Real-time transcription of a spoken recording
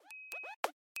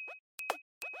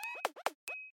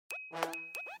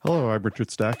Hello, I'm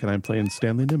Richard Stack, and I'm playing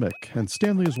Stanley Nimick. And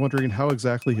Stanley is wondering how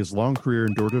exactly his long career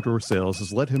in door-to-door sales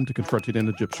has led him to confronting an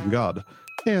Egyptian god,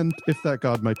 and if that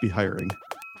god might be hiring.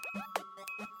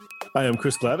 I am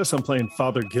Chris Gladys. I'm playing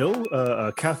Father Gill,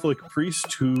 a Catholic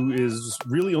priest who is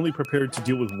really only prepared to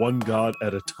deal with one god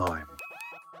at a time.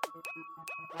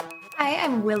 Hi,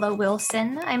 I'm Willow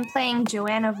Wilson. I'm playing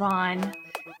Joanna Vaughn.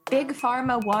 Big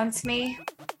Pharma wants me,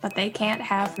 but they can't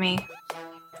have me.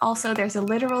 Also, there's a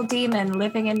literal demon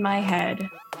living in my head.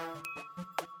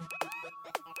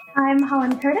 I'm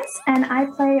Holland Curtis, and I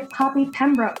play Poppy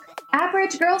Pembroke,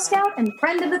 average Girl Scout and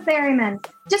friend of the ferryman.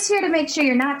 Just here to make sure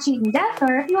you're not cheating death,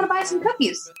 or if you want to buy some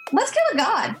cookies. Let's kill a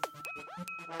god!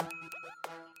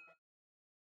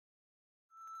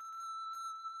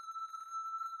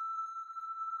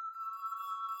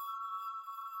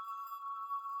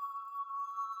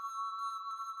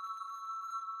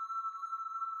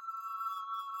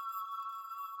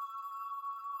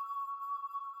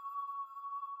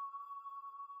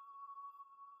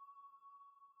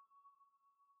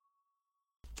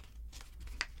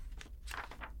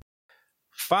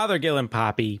 Father Gill and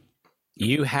Poppy,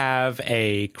 you have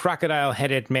a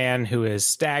crocodile-headed man who is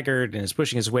staggered and is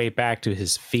pushing his way back to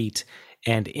his feet.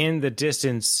 And in the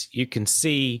distance, you can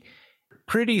see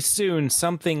pretty soon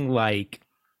something like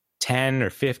 10 or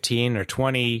 15 or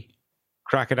 20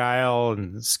 crocodile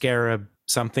and scarab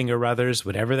something or others,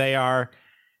 whatever they are.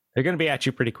 They're going to be at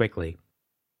you pretty quickly.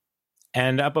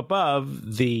 And up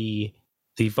above, the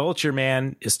vulture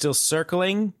man is still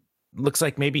circling. Looks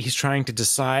like maybe he's trying to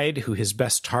decide who his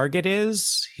best target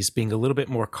is. He's being a little bit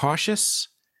more cautious.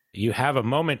 You have a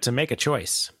moment to make a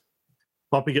choice.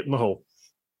 Poppy, get in the hole.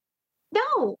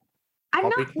 No! I'm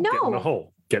Poppy, not. No! Get in the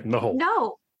hole. Get in the hole.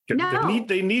 No! No!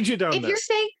 They need you down If there. you're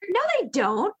saying, no, they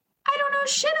don't. I don't know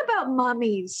shit about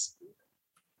mummies.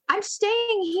 I'm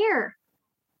staying here.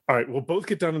 All right, we'll both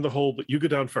get down in the hole, but you go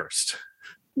down first.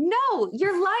 No,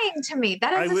 you're lying to me.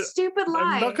 That is a stupid lie.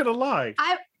 I'm not going to lie.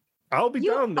 I'll be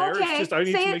down there. Okay, It's just I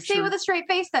need to make say sure. it with a straight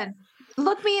face then.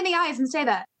 Look me in the eyes and say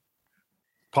that.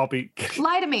 Poppy,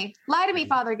 Lie to me. Lie to me,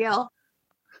 Father Gill.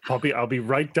 Poppy, I'll be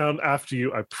right down after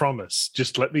you. I promise.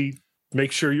 Just let me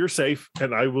make sure you're safe,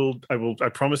 and I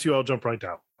promise you I'll jump right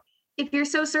down. If you're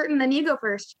so certain, then you go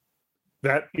first.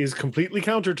 That is completely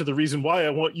counter to the reason why I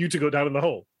want you to go down in the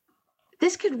hole.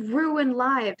 This could ruin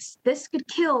lives. This could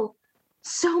kill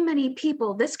so many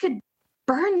people. This could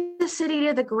burn the city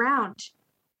to the ground.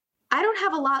 I don't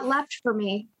have a lot left for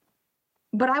me,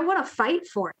 but I want to fight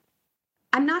for it.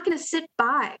 I'm not going to sit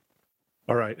by.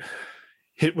 All right.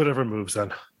 Hit whatever moves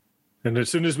then. And as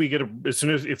soon as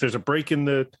if there's a break in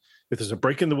the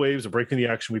waves, a break in the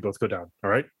action, we both go down. All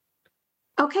right?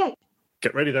 Okay.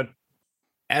 Get ready then.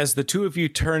 As the two of you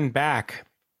turn back,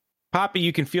 Poppy,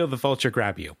 you can feel the vulture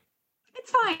grab you.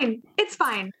 It's fine. It's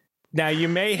fine. Now, you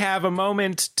may have a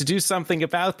moment to do something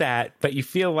about that, but you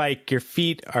feel like your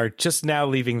feet are just now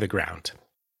leaving the ground.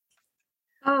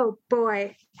 Oh,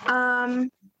 boy. Am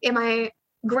I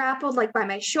grappled like by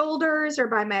my shoulders or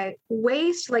by my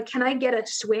waist? Like, can I get a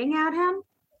swing at him?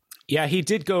 Yeah, he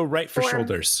did go right for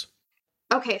shoulders.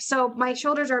 Okay, so my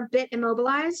shoulders are a bit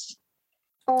immobilized?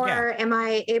 Or am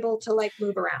I able to, like,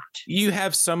 move around? You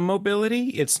have some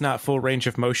mobility. It's not full range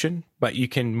of motion, but you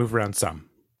can move around some.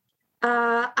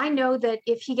 I know that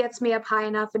if he gets me up high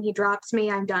enough and he drops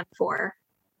me, I'm done for.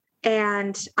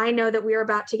 And I know that we're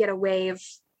about to get a wave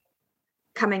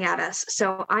coming at us.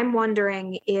 So I'm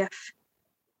wondering if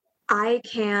I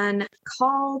can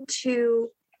call to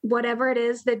whatever it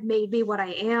is that made me what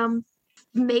I am,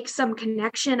 make some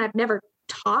connection. I've never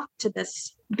talked to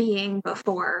this being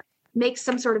before. Make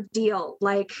some sort of deal,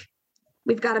 like,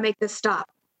 we've got to make this stop.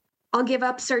 I'll give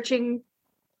up searching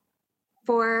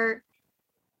for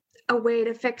a way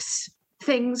to fix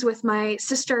things with my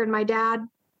sister and my dad.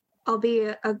 I'll be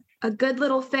a good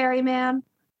little ferryman,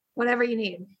 whatever you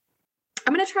need.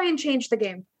 I'm going to try and change the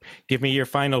game. Give me your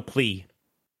final plea.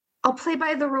 I'll play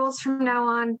by the rules from now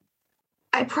on.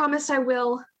 I promise I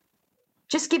will.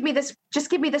 Just give me this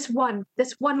one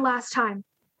last time.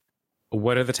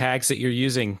 What are the tags that you're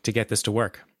using to get this to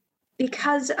work?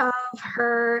 Because of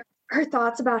her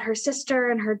thoughts about her sister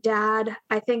and her dad,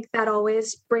 I think that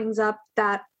always brings up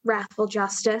that wrathful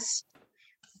justice.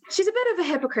 She's a bit of a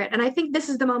hypocrite, and I think this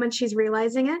is the moment she's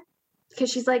realizing it, because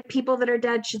she's like, people that are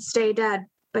dead should stay dead,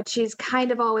 but she's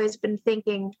kind of always been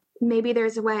thinking, maybe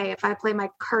there's a way if I play my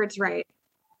cards right.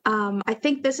 I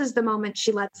think this is the moment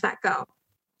she lets that go.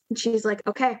 And she's like,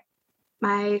 okay,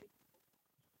 my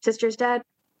sister's dead,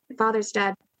 my father's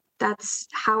dead. That's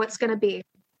how it's going to be.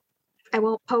 I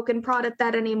won't poke and prod at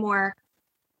that anymore,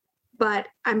 but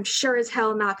I'm sure as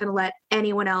hell not going to let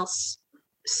anyone else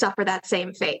suffer that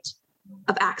same fate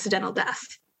of accidental death,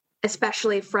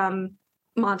 especially from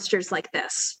monsters like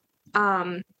this.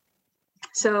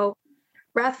 So,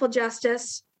 Wrathful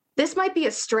Justice, this might be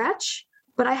a stretch,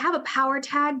 but I have a power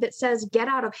tag that says get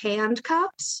out of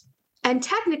handcuffs. And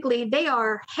technically, they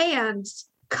are hands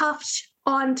cuffed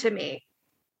onto me.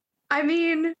 I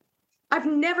mean, I've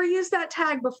never used that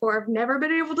tag before. I've never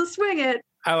been able to swing it.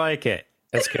 I like it.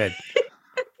 That's good.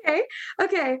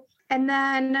 Okay. And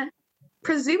then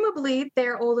presumably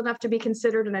they're old enough to be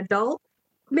considered an adult.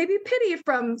 Maybe pity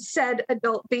from said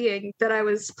adult being that I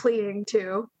was pleading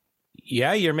to.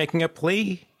 Yeah, you're making a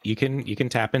plea. You can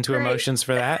tap into emotions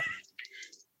for that.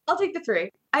 I'll take the 3.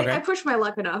 Okay. I pushed my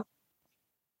luck enough.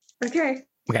 Okay.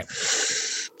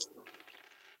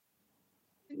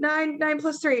 9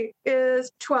 plus 3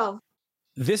 is 12.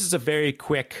 This is a very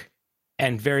quick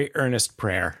and very earnest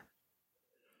prayer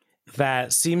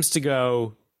that seems to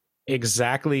go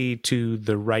exactly to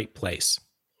the right place.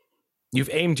 You've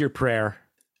aimed your prayer.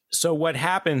 So what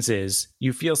happens is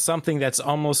you feel something that's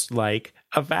almost like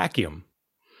a vacuum.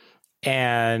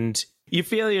 And you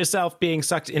feel yourself being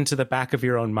sucked into the back of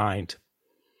your own mind.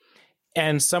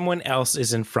 And someone else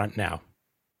is in front now.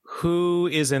 Who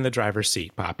is in the driver's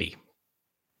seat, Poppy?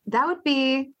 That would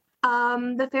be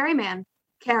the ferryman,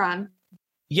 Charon.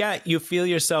 Yeah, you feel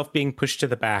yourself being pushed to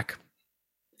the back.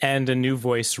 And a new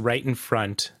voice right in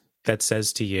front that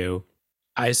says to you,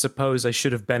 I suppose I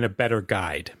should have been a better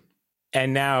guide.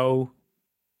 And now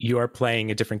you are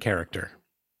playing a different character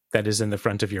that is in the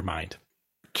front of your mind.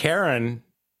 Karen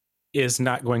is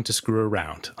not going to screw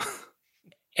around.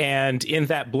 And in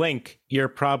that blink, you're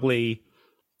probably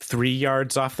 3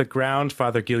 yards off the ground.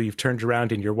 Father Gil, you've turned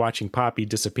around and you're watching Poppy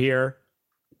disappear.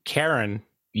 Karen,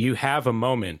 you have a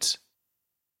moment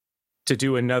to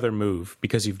do another move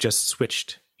because you've just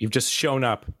switched. You've just shown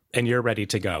up and you're ready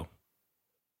to go.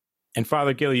 And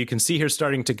Father Gil, you can see her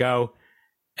starting to go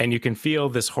and you can feel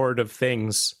this horde of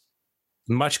things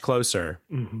much closer.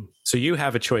 Mm-hmm. So you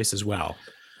have a choice as well.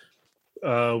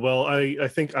 Well, I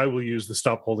think I will use the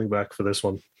stop holding back for this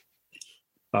one.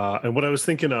 And what I was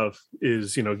thinking of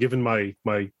is, given my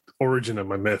origin and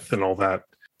my myth and all that,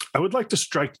 I would like to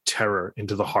strike terror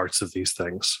into the hearts of these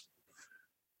things.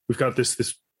 We've got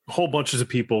this whole bunches of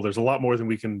people. There's a lot more than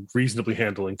we can reasonably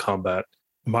handle in combat.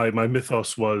 My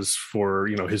mythos was for,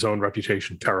 his own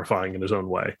reputation, terrifying in his own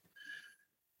way.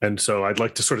 And so I'd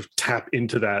like to sort of tap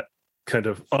into that kind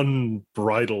of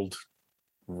unbridled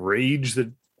rage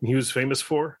that he was famous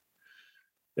for,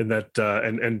 and that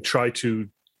and try to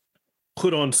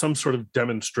put on some sort of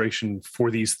demonstration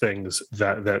for these things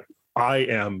that I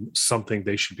am something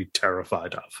they should be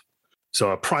terrified of. So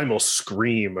a primal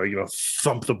scream,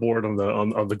 thump the board on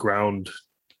the ground,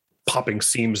 popping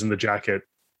seams in the jacket,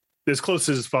 as close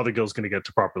as Father Gil's going to get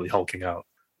to properly hulking out.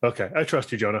 Okay, I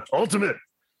trust you, Jonah. Ultimate.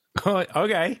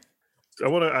 Okay.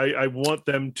 I want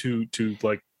them to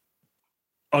like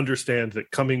understand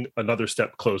that coming another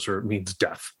step closer means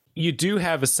death. You do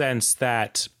have a sense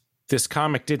that this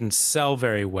comic didn't sell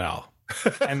very well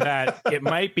and that it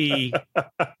might be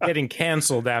getting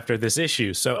canceled after this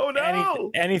issue. So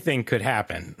anything could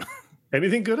happen.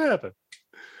 Anything could happen.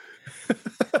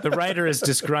 The writer is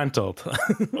disgruntled.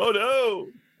 Oh, no.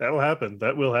 That'll happen.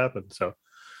 That will happen. So,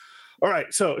 all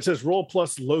right. So it says roll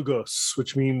plus logos,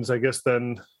 which means I guess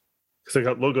then, because I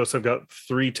got logos, I've got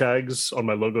 3 tags on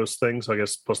my logos thing. So I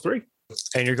guess plus 3.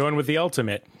 And you're going with the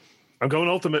ultimate. I'm going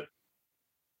ultimate.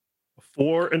 A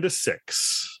 4 and a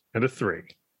 6 and a 3.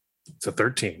 It's a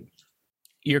 13.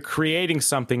 You're creating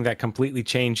something that completely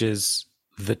changes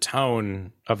the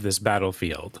tone of this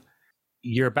battlefield.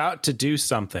 You're about to do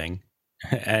something,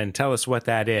 and tell us what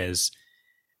that is,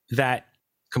 that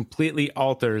completely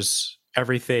alters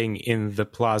everything in the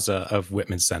plaza of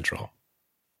Whitman Central.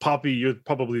 Poppy, you're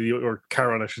probably, or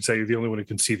Karen, I should say, you're the only one who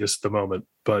can see this at the moment.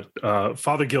 But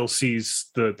Father Gil sees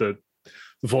the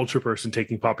vulture person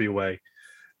taking Poppy away,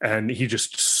 and he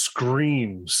just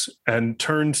screams and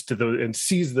turns to and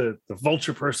sees the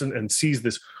vulture person and sees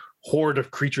this horde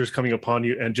of creatures coming upon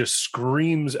you, and just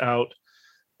screams out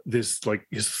this, like,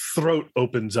 his throat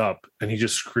opens up and he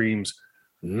just screams,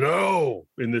 "No!"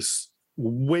 in this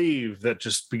wave that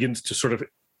just begins to sort of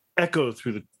echo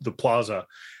through the plaza.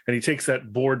 And he takes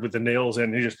that board with the nails in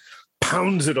and he just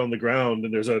pounds it on the ground,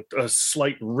 and there's a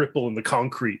slight ripple in the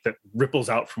concrete that ripples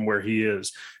out from where he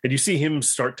is. And you see him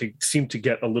start to seem to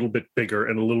get a little bit bigger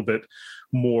and a little bit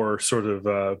more sort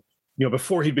of,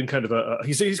 before he'd been kind of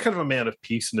he's kind of a man of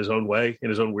peace in his own way, in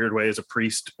his own weird way as a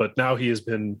priest. But now he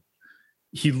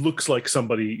looks like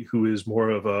somebody who is more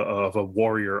of a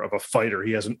warrior, of a fighter.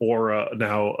 He has an aura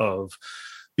now of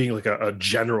being like a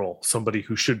general, somebody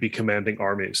who should be commanding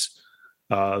armies.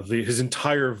 His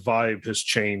entire vibe has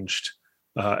changed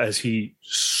as he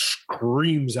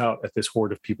screams out at this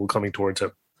horde of people coming towards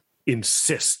him,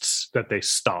 insists that they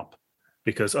stop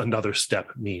because another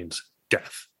step means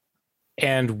death.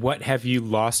 And what have you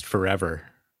lost forever?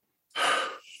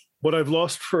 What I've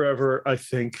lost forever, I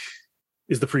think,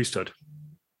 is the priesthood.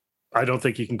 I don't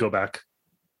think he can go back.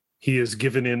 He has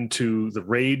given in to the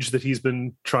rage that he's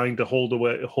been trying to hold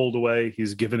away.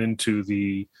 He's given into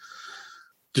the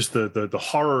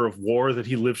horror of war that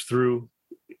he lived through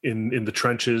in the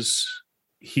trenches.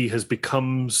 He has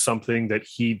become something that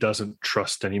he doesn't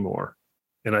trust anymore.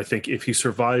 And I think if he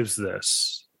survives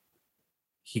this,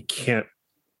 he can't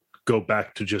go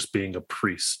back to just being a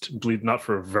priest, not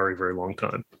for a very, very long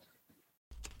time.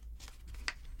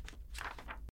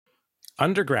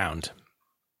 Underground.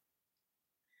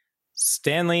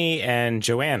 Stanley and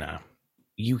Joanna,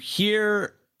 you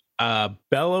hear a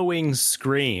bellowing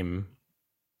scream,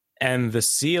 and the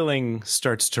ceiling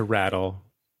starts to rattle,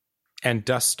 and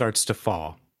dust starts to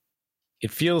fall.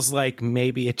 It feels like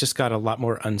maybe it just got a lot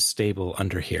more unstable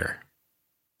under here.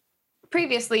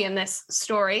 Previously in this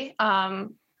story,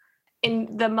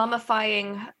 in the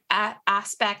mummifying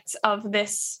aspects of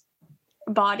this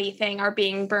body thing are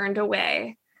being burned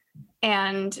away.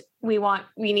 And we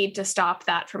need to stop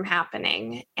that from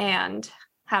happening and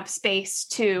have space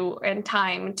and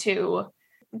time to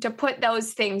put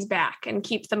those things back and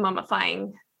keep the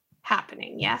mummifying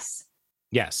happening. Yes?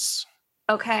 Yes.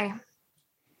 Okay.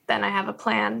 Then I have a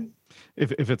plan.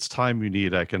 If it's time you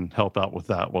need, I can help out with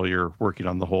that while you're working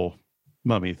on the whole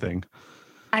mummy thing.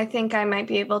 I think I might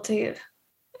be able to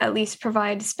at least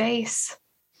provide space.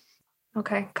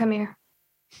 Okay, come here.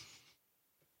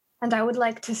 And I would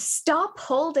like to stop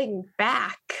holding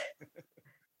back.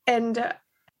 And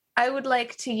I would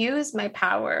like to use my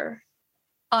power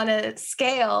on a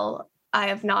scale I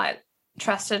have not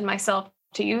trusted myself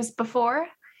to use before.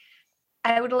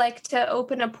 I would like to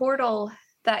open a portal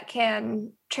that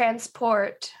can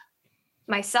transport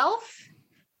myself,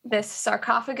 this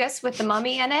sarcophagus with the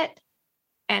mummy in it,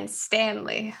 and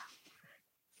Stanley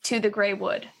to the Grey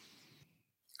Wood.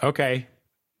 Okay.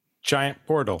 Giant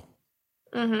portal.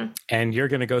 Mm-hmm. And you're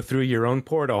going to go through your own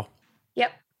portal.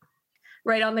 Yep.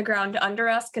 Right on the ground under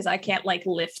us, because I can't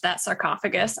lift that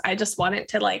sarcophagus. I just want it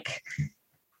to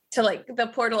the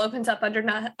portal opens up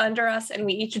under us and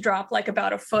we each drop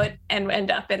about a foot and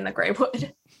end up in the Grey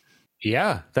Wood.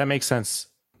 Yeah, that makes sense.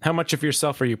 How much of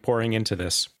yourself are you pouring into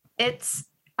this?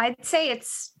 I'd say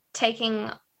it's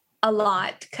taking a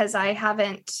lot, because I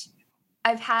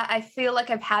feel like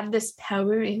I've had this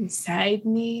power inside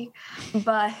me,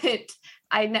 but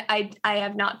I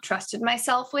have not trusted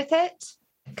myself with it,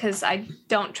 because I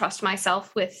don't trust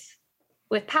myself with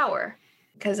power,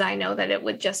 because I know that it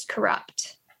would just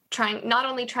corrupt. Not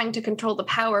only trying to control the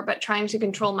power, but trying to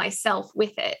control myself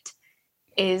with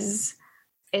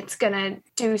it's going to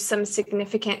do some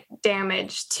significant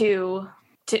damage to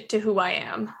who I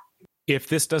am. If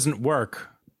this doesn't work,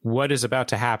 what is about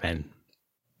to happen?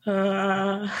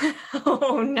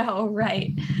 Oh no,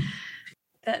 right.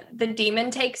 The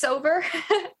demon takes over.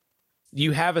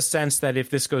 You have a sense that if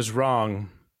this goes wrong,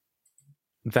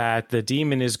 that the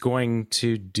demon is going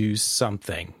to do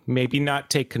something. Maybe not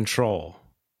take control,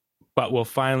 but will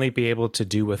finally be able to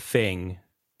do a thing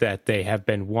that they have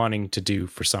been wanting to do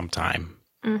for some time.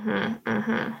 Mm-hmm,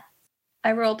 mm-hmm.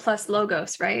 I roll plus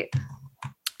Logos, right?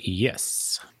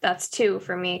 Yes. That's 2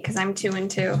 for me, because I'm 2 and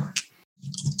 2.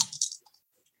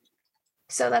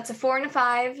 So that's a 4 and a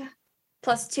 5.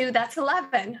 Plus 2, that's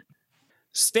 11.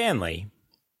 Stanley,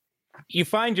 you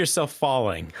find yourself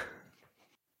falling.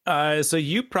 So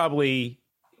you probably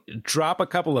drop a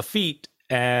couple of feet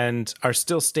and are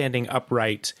still standing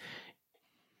upright.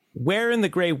 Where in the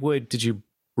Grey Wood did you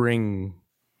bring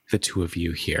the two of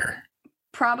you here?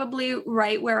 Probably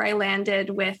right where I landed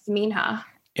with Minha.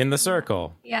 In the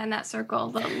circle. Yeah, in that circle,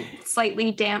 the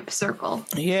slightly damp circle.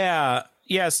 Yeah,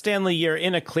 Stanley, you're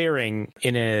in a clearing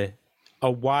in a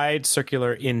wide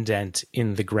circular indent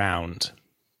in the ground.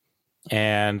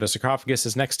 And the sarcophagus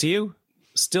is next to you,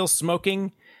 still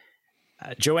smoking.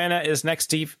 Joanna is next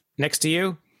to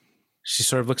you. She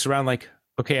sort of looks around like,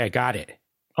 okay, I got it.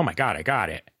 Oh my God, I got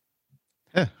it.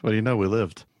 What do you know? We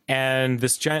lived. And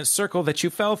this giant circle that you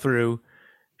fell through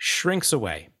shrinks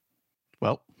away.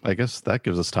 Well, I guess that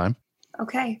gives us time.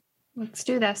 Okay, let's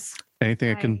do this.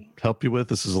 Anything I can help you with?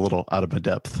 This is a little out of my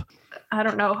depth. I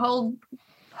don't know.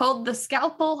 Hold the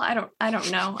scalpel. I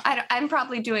don't know. I'm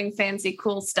probably doing fancy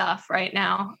cool stuff right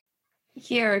now.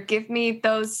 Here, give me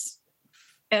those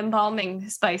embalming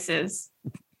spices.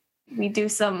 We do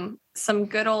some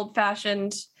good old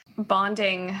fashioned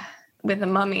bonding with the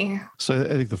mummy. So I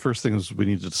think the first thing is we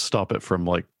need to stop it from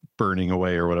like burning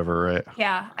away or whatever, right?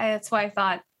 Yeah, that's why I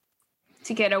thought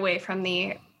to get away from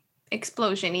the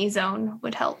explosion-y zone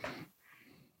would help.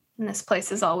 And this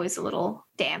place is always a little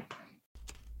damp.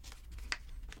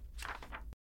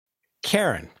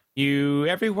 Karen, you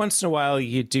every once in a while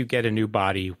you do get a new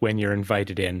body when you're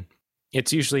invited in.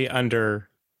 It's usually under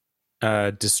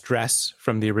distress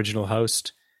from the original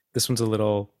host. This one's a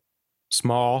little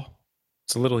small.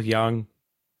 It's a little young.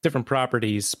 Different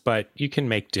properties, but you can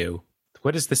make do.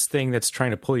 What is this thing that's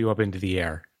trying to pull you up into the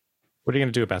air? What are you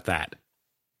going to do about that?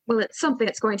 Well, it's something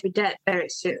that's going to be dead very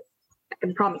soon. I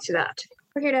can promise you that.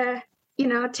 We're here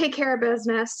to, take care of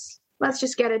business. Let's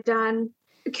just get it done.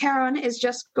 Charon is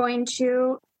just going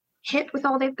to hit with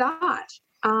all they've got.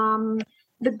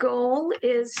 The goal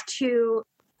is to,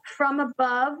 from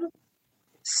above,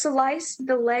 slice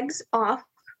the legs off.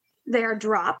 They are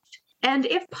dropped. And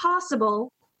if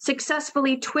possible,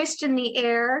 successfully twist in the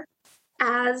air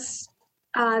as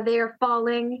they are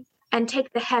falling and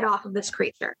take the head off of this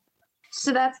creature.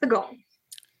 So that's the goal.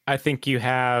 I think you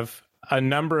have a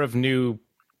number of new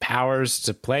powers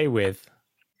to play with.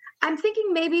 I'm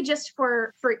thinking maybe just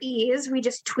for ease, we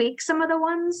just tweak some of the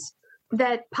ones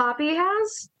that Poppy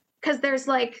has. Because there's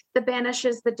like the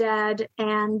banishes the dead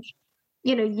and,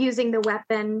 using the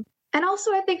weapon. And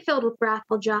also I think filled with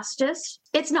wrathful justice.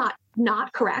 It's not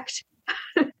correct.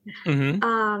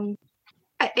 Mm-hmm.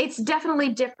 It's definitely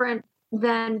different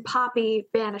than Poppy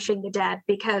banishing the dead,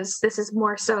 because this is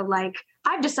more so like,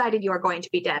 I've decided you are going to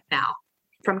be dead now,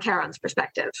 from Charon's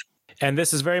perspective. And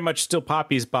this is very much still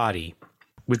Poppy's body,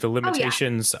 with the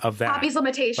limitations of that. Poppy's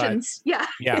limitations, yeah.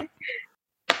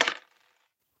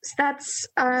 So that's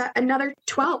another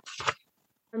 12.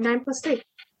 9 plus 3.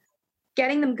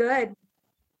 Getting them good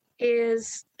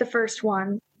is the first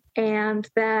one. And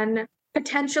then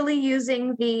potentially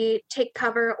using the take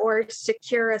cover or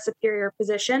secure a superior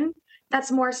position.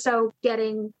 That's more so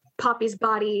getting Poppy's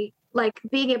body, like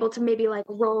being able to maybe like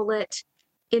roll it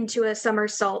into a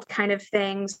somersault kind of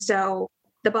thing, so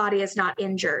the body is not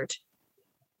injured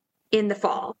in the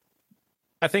fall.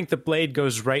 I think the blade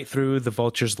goes right through the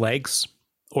vulture's legs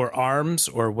or arms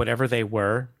or whatever they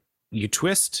were. You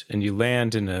twist and you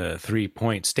land in a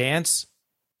 3-point stance.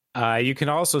 You can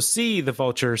also see the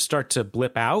vulture start to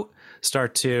blip out,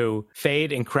 start to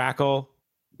fade and crackle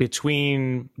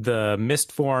between the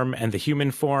mist form and the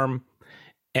human form,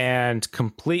 and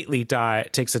completely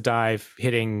takes a dive,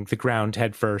 hitting the ground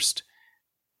head first,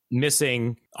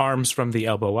 missing arms from the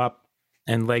elbow up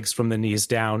and legs from the knees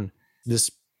down. This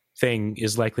thing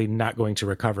is likely not going to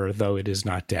recover, though it is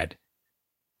not dead.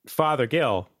 Father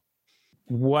Gil,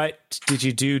 what did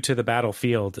you do to the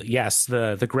battlefield? Yes,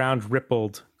 the ground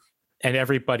rippled and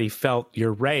everybody felt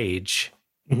your rage.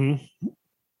 Mm-hmm.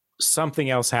 Something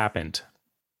else happened.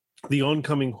 The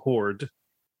oncoming horde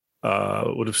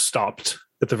would have stopped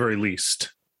at the very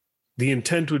least. The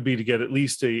intent would be to get at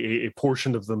least a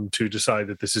portion of them to decide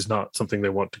that this is not something they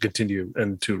want to continue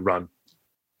and to run.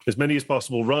 As many as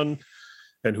possible run,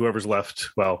 and whoever's left,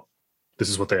 well, this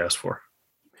is what they asked for.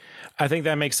 I think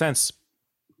that makes sense.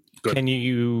 Good. Can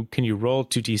you roll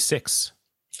 2d6?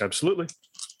 Absolutely.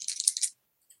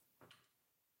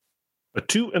 A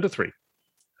 2 and a 3.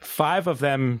 5 of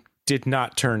them did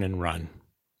not turn and run.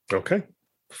 Okay.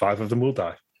 5 of them will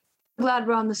die. Glad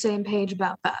we're on the same page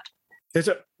about that.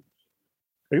 Are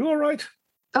you all right?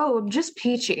 Oh, I'm just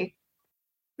peachy.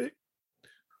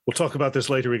 We'll talk about this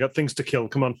later. We got things to kill.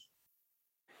 Come on.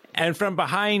 And from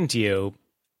behind you,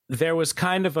 there was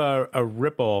kind of a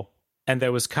ripple, and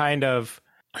there was kind of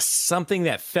something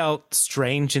that felt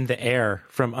strange in the air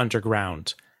from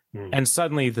underground. And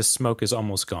suddenly the smoke is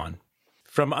almost gone.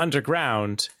 From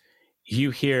underground,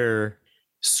 you hear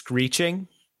screeching,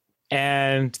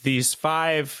 and these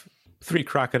 3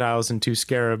 crocodiles and 2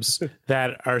 scarabs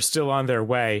that are still on their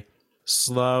way,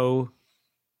 slow.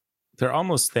 They're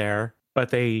almost there, but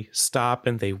they stop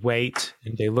and they wait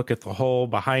and they look at the hole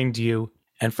behind you.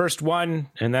 And first one,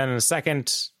 and then a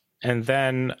second, and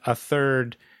then a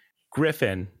third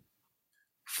griffin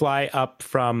fly up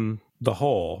from the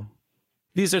hole.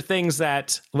 These are things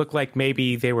that look like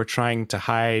maybe they were trying to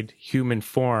hide human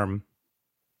form,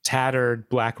 tattered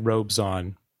black robes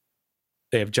on.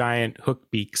 They have giant hook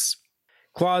beaks,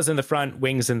 claws in the front,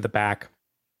 wings in the back.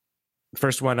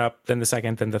 First one up, then the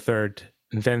second, then the third,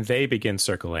 and then they begin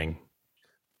circling.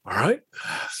 All right.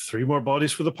 3 more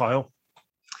bodies for the pile.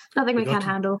 Nothing we can't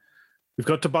handle. We've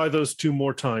got to buy those 2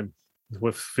 more time.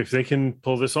 If they can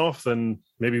pull this off, then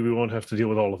maybe we won't have to deal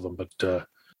with all of them. But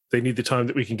they need the time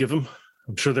that we can give them.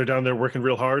 I'm sure they're down there working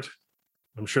real hard.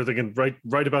 I'm sure they can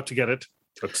right about to get it.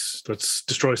 Let's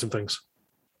destroy some things.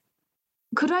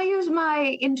 Could I use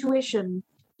my intuition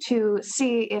to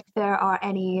see if there are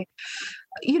any,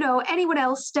 anyone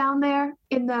else down there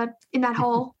in that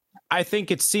hole? I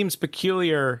think it seems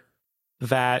peculiar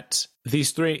that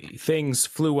these three things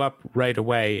flew up right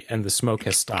away and the smoke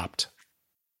has stopped.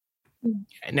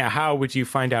 Now, how would you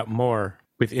find out more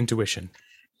with intuition?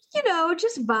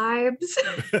 Just vibes.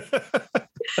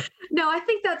 No, I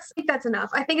think that's enough.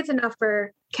 I think it's enough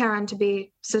for Karen to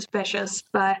be suspicious,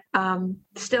 but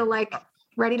still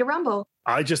ready to rumble.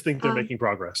 I just think they're making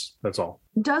progress. That's all.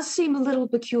 Does seem a little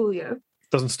peculiar.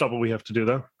 Doesn't stop what we have to do,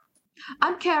 though.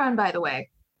 I'm Karen, by the way.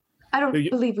 I don't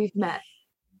believe we've met.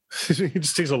 He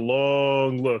just takes a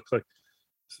long look. Like,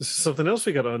 this is something else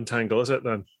we got to untangle, is it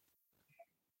then?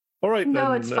 All right.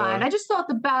 No, then, it's fine. I just thought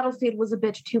the battlefield was a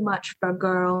bit too much for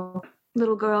a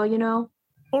little girl.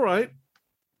 All right.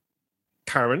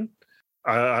 Karen,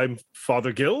 I'm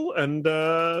Father Gill, and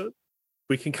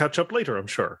we can catch up later, I'm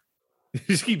sure. He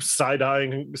just keeps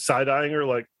side-eyeing her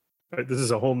like, right, this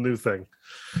is a whole new thing.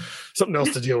 Something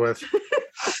else to deal with.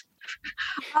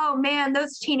 Oh, man,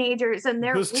 those teenagers and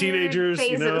their those teenagers,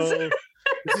 phases.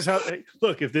 This is how. Hey,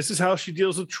 look, if this is how she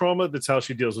deals with trauma, that's how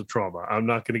she deals with trauma. I'm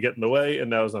not going to get in the way, and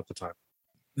now is not the time.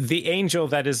 The angel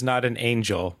that is not an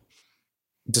angel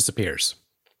disappears.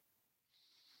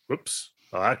 Whoops.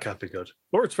 Oh, that can't be good.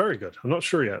 Or it's very good. I'm not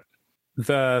sure yet.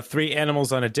 The three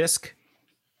animals on a disc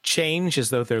change as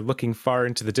though they're looking far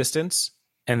into the distance,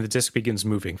 and the disc begins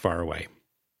moving far away.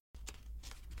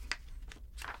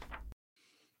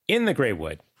 In the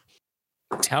Greywood,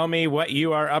 tell me what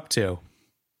you are up to.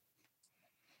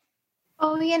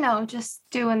 Oh, just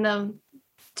doing the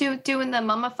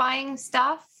mummifying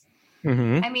stuff.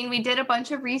 Mm-hmm. I mean, we did a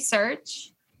bunch of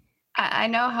research. I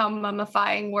know how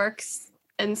mummifying works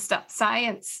and stuff.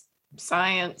 Science.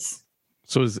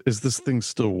 So is this thing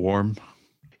still warm?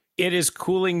 It is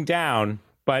cooling down,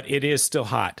 but it is still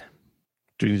hot.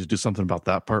 Do you need to do something about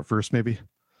that part first, maybe?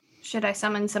 Should I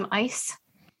summon some ice?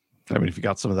 I mean, if you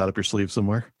got some of that up your sleeve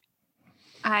somewhere.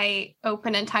 I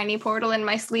open a tiny portal in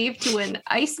my sleeve to an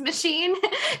ice machine,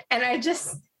 and I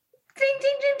just ding,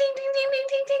 ding, ding, ding, ding, ding, ding,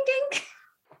 ding, ding, ding.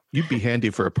 You'd be handy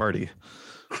for a party.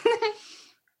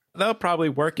 That'll probably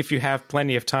work if you have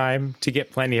plenty of time to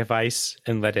get plenty of ice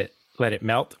and let it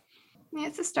melt. Yeah,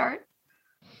 it's a start.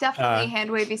 Definitely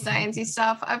hand-wavy sciencey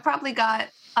stuff. I've probably got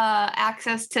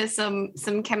access to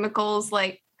some chemicals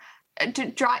like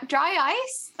dry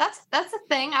ice. That's a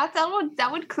thing. That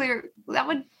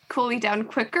would cool you down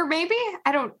quicker. Maybe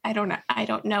I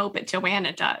don't know, but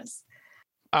Joanna does.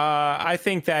 I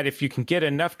think that if you can get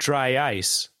enough dry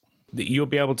ice, that you'll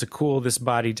be able to cool this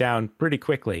body down pretty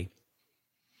quickly.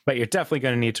 But you're definitely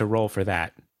going to need to roll for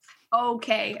that.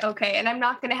 Okay. And I'm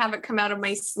not going to have it come out of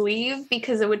my sleeve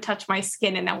because it would touch my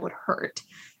skin and that would hurt.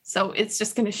 So it's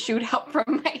just going to shoot out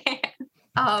from my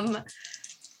hand.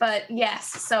 But yes,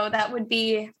 so that would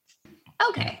be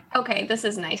okay. This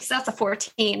is nice. That's a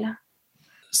 14.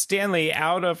 Stanley,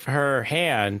 out of her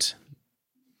hand,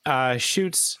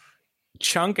 shoots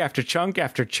chunk after chunk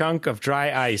after chunk of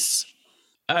dry ice.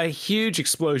 A huge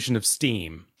explosion of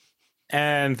steam.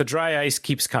 And the dry ice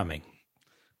keeps coming.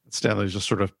 Stanley's just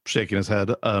sort of shaking his head.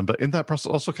 But in that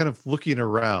process, also kind of looking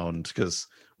around because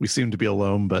we seem to be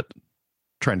alone, but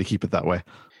trying to keep it that way.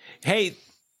 Hey,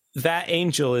 that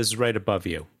angel is right above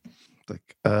you.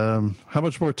 Like, how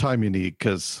much more time you need?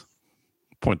 Because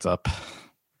points up.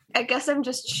 I guess I'm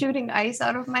just shooting ice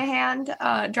out of my hand,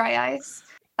 dry ice.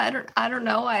 I don't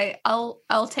know.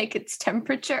 I'll take its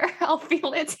temperature. I'll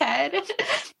feel its head.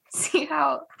 See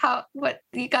what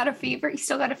you got a fever? You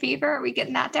still got a fever? Are we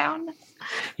getting that down?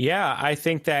 Yeah, I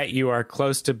think that you are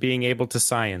close to being able to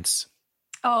science.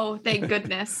 Oh, thank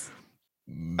goodness.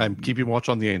 I'm keeping watch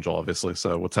on the angel, obviously.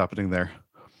 So what's happening there?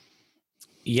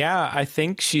 Yeah, I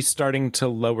think she's starting to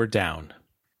lower down.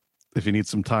 If you need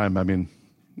some time, I mean,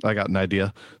 I got an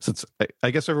idea. Since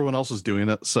I guess everyone else is doing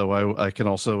it, so I can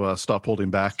also stop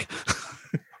holding back.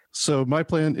 So my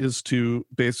plan is to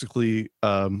basically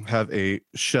have a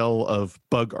shell of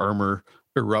bug armor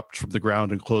erupt from the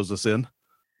ground and close us in,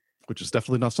 which is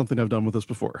definitely not something I've done with this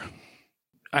before.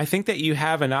 I think that you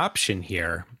have an option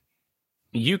here.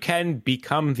 You can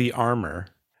become the armor,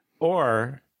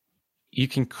 or you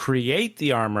can create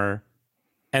the armor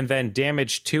and then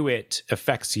damage to it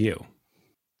affects you.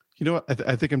 You know what?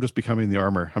 I think I'm just becoming the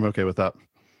armor. I'm okay with that.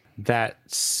 That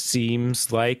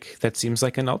seems like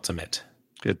an ultimate.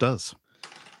 It does.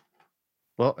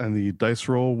 Well, and the dice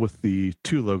roll with the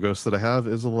 2 logos that I have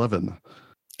is 11.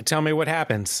 Tell me what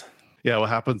happens. Yeah, what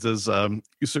happens is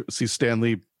you see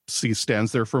Stanley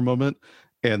stands there for a moment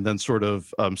and then sort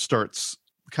of starts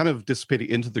kind of dissipating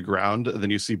into the ground. And then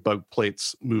you see bug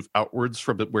plates move outwards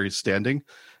from where he's standing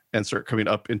and start coming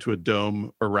up into a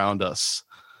dome around us.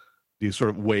 These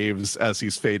sort of waves as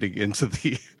he's fading into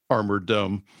the armored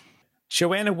dome.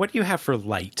 Joanna, what do you have for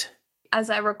light? As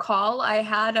I recall, I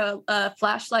had a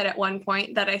flashlight at one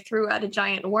point that I threw at a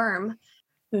giant worm.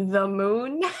 The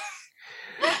moon.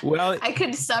 Well, I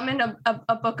could summon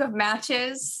a book of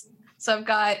matches. So I've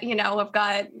got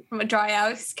dry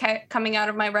ice coming out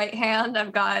of my right hand.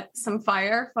 I've got some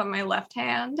fire from my left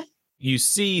hand. you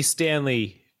see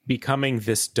Stanley becoming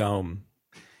this dome,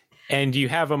 and you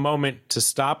have a moment to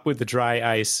stop with the dry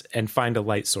ice and find a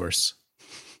light source.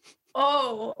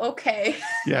 Oh, okay.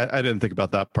 Yeah, I didn't think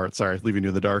about that part. Sorry, leaving you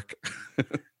in the dark.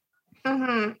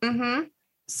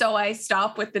 So I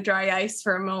stop with the dry ice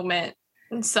for a moment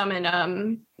and summon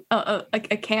a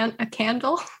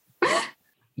candle.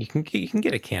 You can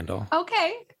get a candle.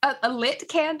 Okay, a lit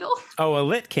candle. Oh, a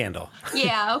lit candle.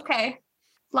 Yeah, okay.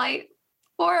 Light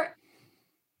or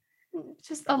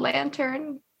just a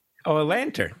lantern. Oh, a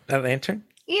lantern. A lantern.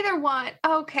 Either one.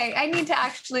 Okay, I need to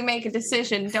actually make a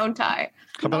decision, don't I?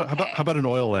 How about an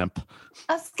oil lamp?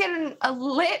 Let's get a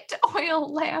lit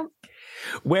oil lamp.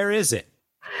 Where is it?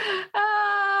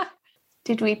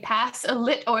 Did we pass a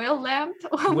lit oil lamp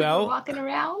while we were walking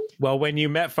around? Well, when you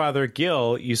met Father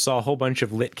Gill, you saw a whole bunch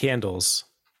of lit candles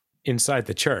inside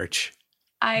the church.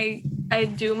 I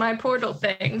do my portal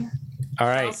thing. All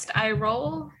right. Whilst I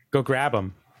roll. Go grab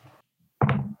them.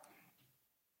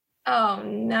 Oh,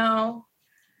 no.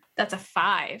 That's a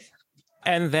 5.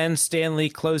 And then Stanley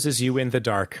closes you in the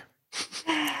dark.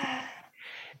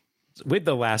 With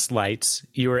the last lights,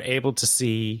 you are able to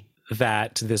see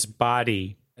that this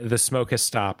body, the smoke has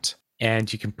stopped,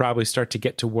 and you can probably start to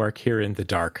get to work here in the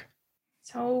dark.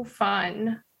 So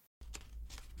fun.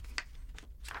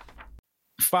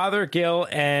 Father Gill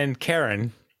and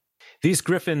Karen, these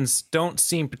griffins don't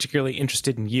seem particularly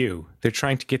interested in you. They're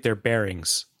trying to get their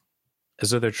bearings, as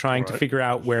though they're trying to figure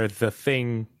out where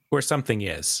something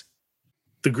is.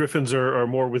 The griffins are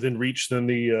more within reach than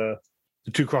the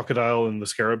two crocodile and the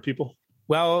scarab people.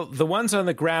 Well, the ones on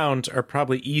the ground are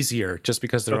probably easier just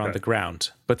because they're on the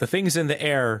ground. But the things in the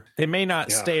air, they may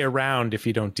not stay around if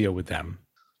you don't deal with them.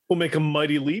 We'll make a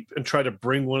mighty leap and try to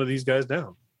bring one of these guys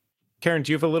down. Karen,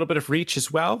 do you have a little bit of reach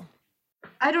as well?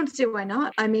 I don't see why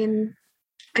not. I mean,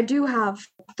 I do have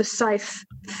the scythe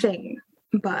thing,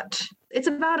 but it's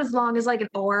about as long as like an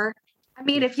oar. I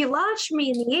mean, if you launch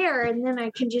me in the air and then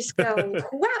I can just go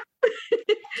whap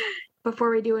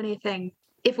before we do anything.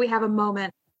 If we have a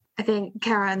moment, I think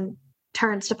Karen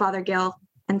turns to Father Gill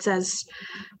and says,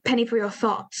 "Penny for your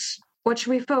thoughts. What should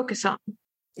we focus on?"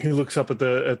 He looks up at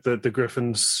the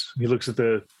griffins. He looks at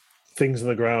the things on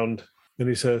the ground, and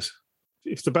he says,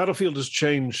 "If the battlefield has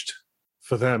changed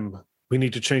for them, we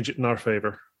need to change it in our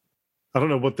favor. I don't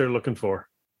know what they're looking for,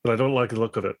 but I don't like the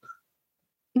look of it."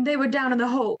 They were down in the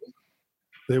hole.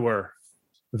 They were.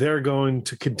 They're going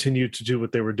to continue to do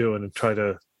what they were doing and try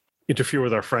to interfere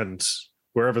with our friends,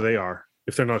 wherever they are.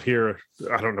 If they're not here,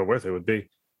 I don't know where they would be.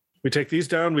 We take these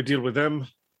down, we deal with them.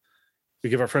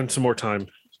 We give our friends some more time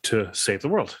to save the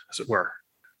world, as it were.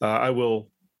 I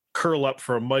will curl up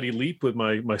for a mighty leap with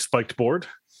my spiked board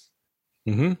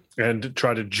and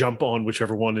try to jump on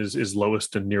whichever one is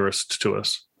lowest and nearest to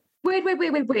us. Wait.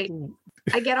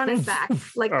 I get on his back,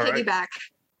 like piggyback. Right.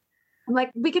 I'm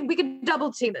like, we can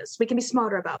double team this. We can be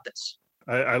smarter about this.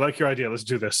 I like your idea. Let's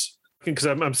do this. Because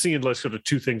I'm seeing like sort of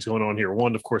two things going on here.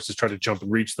 One, of course, is try to jump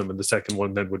and reach them. And the second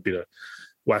one then would be to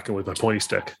whack them with my pointy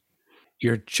stick.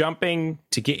 You're jumping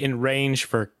to get in range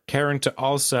for Karen to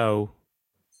also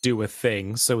do a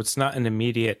thing. So it's not an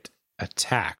immediate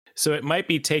attack. So it might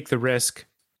be take the risk.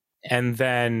 And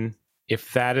then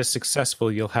if that is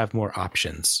successful, you'll have more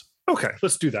options. Okay,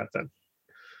 let's do that then.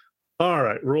 All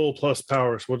right, roll plus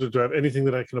powers. What do I have? Anything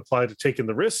that I can apply to taking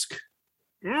the risk?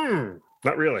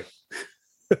 Not really.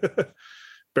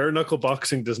 Bare knuckle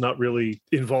boxing does not really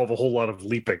involve a whole lot of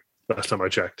leaping. Last time I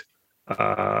checked,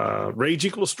 rage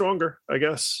equals stronger. I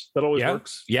guess that always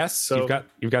works. Yes, so,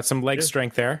 you've got some leg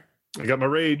strength there. I got my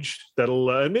rage.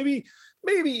 That'll maybe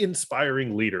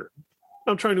inspiring leader.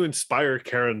 I'm trying to inspire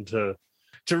Karen to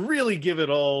really give it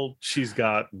all she's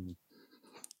got.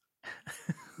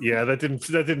 Yeah, that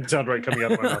didn't sound right coming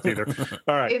out of my mouth either.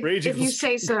 All right, rage equals. If you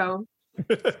say so.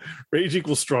 Rage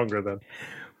equals stronger then.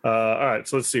 All right,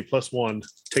 so let's see. +1,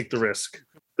 take the risk.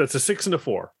 That's a 6 and a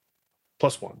 4.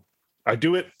 +1. I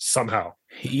do it somehow.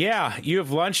 Yeah, you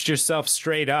have launched yourself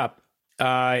straight up.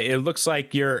 It looks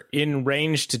like you're in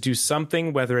range to do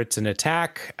something, whether it's an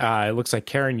attack. It looks like,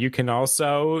 Karen, you can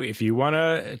also, if you want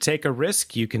to take a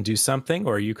risk, you can do something,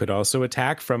 or you could also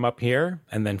attack from up here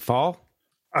and then fall.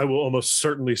 I will almost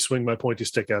certainly swing my pointy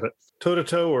stick at it. Toe to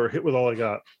toe or hit with all I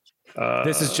got.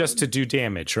 This is just to do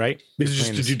damage, right? This is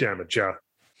just to do damage, yeah.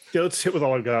 Yeah, let's hit with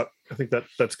all I've got. I think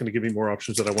that's going to give me more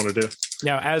options that I want to do.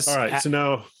 Now, All right, so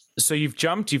now... So you've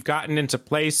jumped, you've gotten into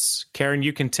place. Karen,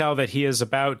 you can tell that he is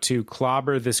about to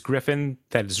clobber this griffin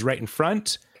that is right in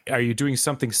front. Are you doing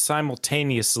something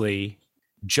simultaneously,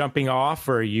 jumping off,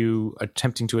 or are you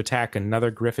attempting to attack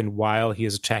another griffin while he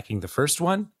is attacking the first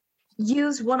one?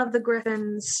 Use one of the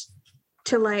griffins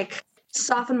to like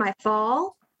soften my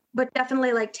fall, but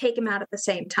definitely like take him out at the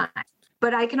same time.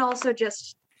 But I can also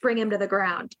just bring him to the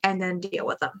ground and then deal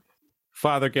with him.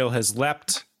 Fothergill has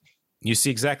leapt. You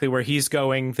see exactly where he's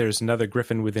going. There's another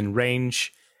griffin within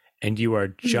range, and you are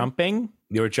jumping.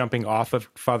 You are jumping off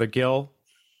of Fothergill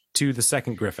to the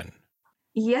second griffin.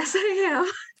 Yes,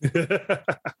 I am.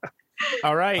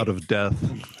 All right. Out of death.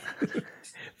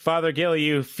 Fothergill,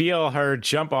 you feel her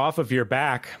jump off of your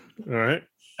back. All right.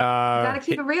 Gotta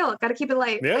keep it real. Gotta keep it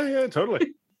light. Yeah,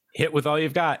 totally. Hit with all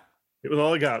you've got. Hit with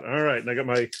all I got. All right, and I got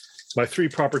my 3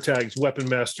 proper tags: Weapon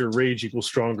Master, Rage equals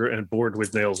Stronger, and Board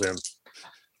with Nails in.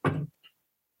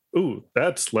 Ooh,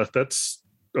 that's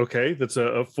okay. That's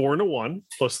a 4 and a 1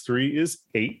 plus 3 is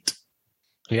 8.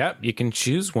 Yep, you can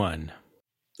choose one.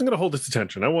 I'm going to hold its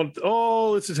attention. I want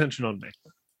all its attention on me.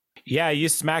 Yeah, you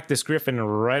smack this griffin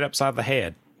right upside the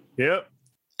head. Yep.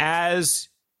 As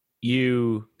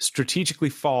you strategically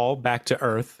fall back to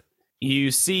earth,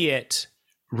 you see it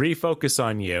refocus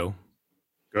on you.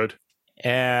 Good.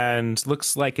 And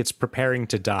looks like it's preparing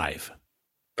to dive.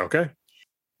 Okay.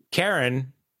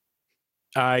 Karen,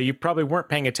 you probably weren't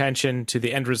paying attention to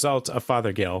the end result of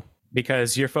Fothergill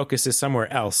because your focus is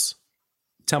somewhere else.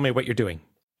 Tell me what you're doing.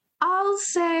 I'll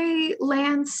say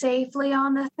land safely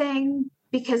on the thing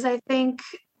because I think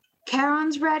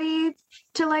Karen's ready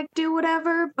to like do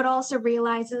whatever, but also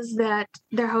realizes that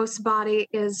their host's body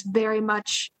is very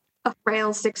much a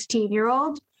frail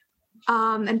 16-year-old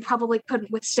and probably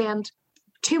couldn't withstand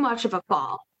too much of a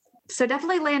fall. So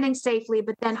definitely landing safely,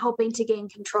 but then hoping to gain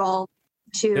control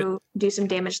to do some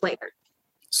damage later.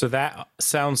 So that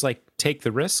sounds like take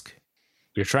the risk.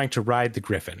 You're trying to ride the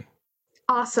griffin.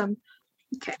 Awesome.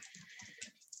 Okay.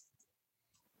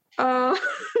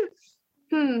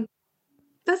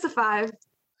 That's a 5.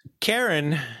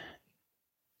 Karen,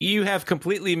 you have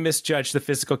completely misjudged the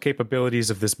physical capabilities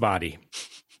of this body.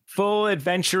 Full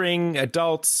adventuring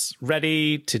adults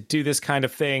ready to do this kind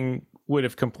of thing would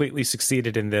have completely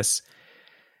succeeded in this.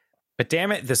 But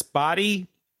damn it, this body,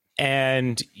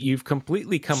 and you've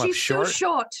completely come up short. She's so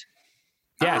short.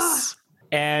 Yes,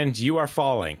 and you are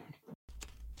falling.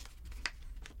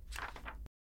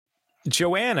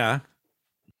 Joanna,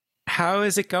 how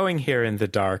is it going here in the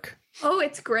dark? Oh,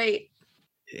 it's great.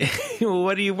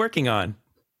 What are you working on?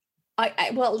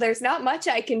 Well, there's not much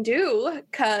I can do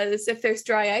because if there's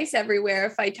dry ice everywhere,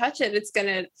 if I touch it, it's going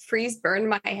to freeze burn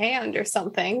my hand or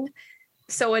something.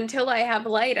 So until I have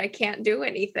light, I can't do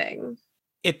anything.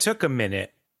 It took a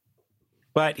minute,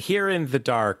 but here in the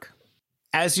dark,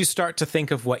 as you start to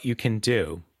think of what you can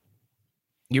do,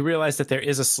 you realize that there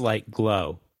is a slight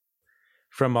glow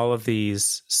from all of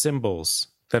these symbols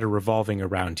that are revolving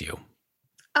around you.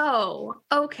 Oh,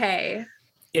 okay.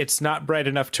 It's not bright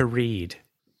enough to read,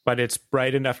 but it's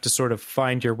bright enough to sort of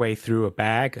find your way through a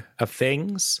bag of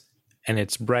things, and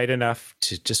it's bright enough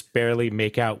to just barely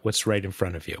make out what's right in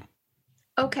front of you.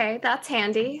 Okay, that's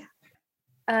handy.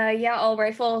 Yeah, I'll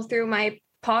rifle through my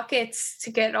pockets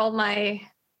to get all my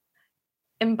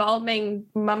embalming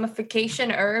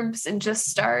mummification herbs and just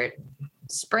start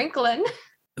sprinkling.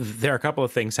 There are a couple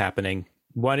of things happening.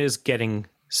 One is getting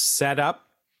set up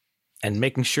and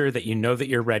making sure that you know that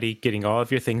you're ready, getting all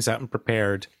of your things out and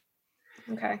prepared.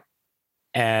 Okay.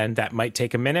 And that might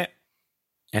take a minute,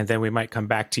 and then we might come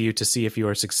back to you to see if you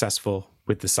are successful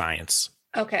with the science.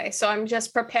 Okay, so I'm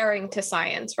just preparing to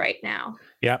science right now.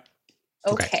 Yep.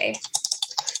 Okay.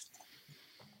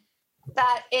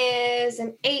 That is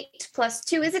an 8 plus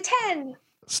 2 is a 10.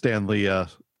 Stanley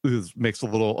makes a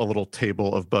little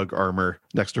table of bug armor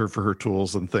next to her for her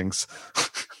tools and things.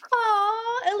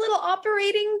 Aw, a little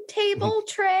operating table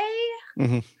tray.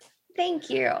 Mm-hmm. Thank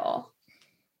you.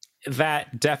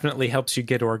 That definitely helps you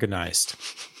get organized.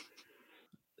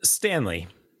 Stanley,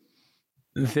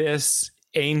 this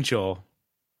angel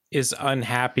is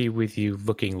unhappy with you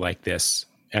looking like this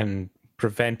and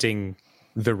preventing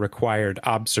the required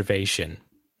observation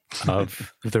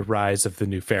of the rise of the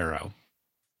new pharaoh.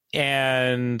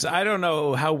 And I don't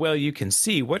know how well you can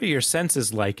see. What are your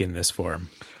senses like in this form?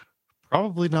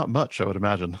 Probably not much, I would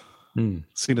imagine.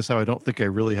 Seeing as how I don't think I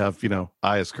really have,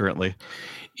 eyes currently.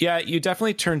 Yeah, you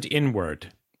definitely turned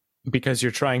inward. because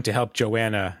you're trying to help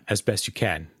Joanna as best you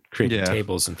can, creating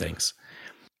tables and things.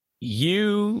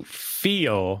 You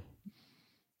feel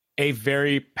a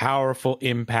very powerful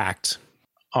impact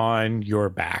on your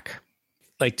back.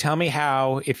 Like, tell me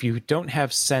how, if you don't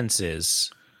have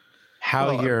senses,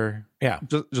 how you're... Yeah.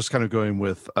 Just kind of going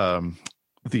with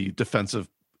the defensive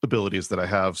abilities that I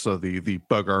have. So the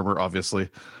bug armor, obviously.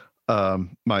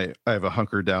 I have a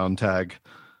hunker down tag.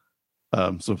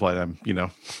 So implied I'm,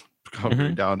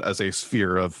 hunkering down as a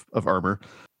sphere of armor.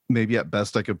 Maybe at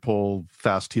best I could pull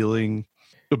fast healing,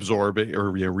 absorb it,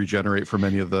 or regenerate from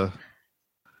any of the...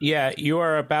 Yeah, you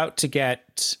are about to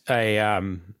get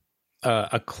a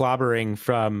clobbering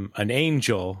from an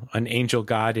angel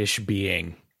goddish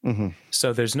being. Mm-hmm.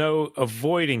 So there's no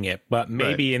avoiding it, but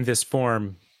maybe in this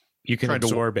form you can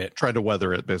absorb it. Try to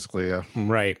weather it, basically, yeah.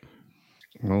 Right.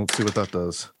 Well, let's see what that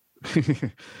does.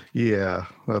 Yeah,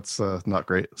 that's not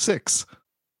great. 6.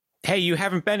 Hey, you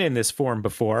haven't been in this form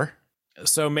before,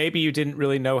 so maybe you didn't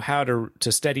really know how to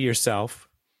steady yourself,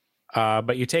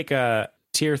 but you take a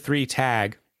tier 3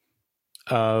 tag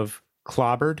of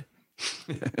clobbered.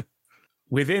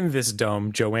 Within this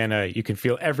dome, Joanna, you can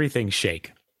feel everything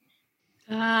shake.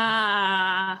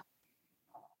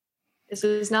 This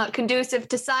is not conducive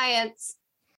to science.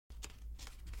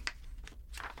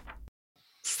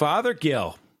 Father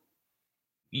Gil,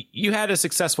 you had a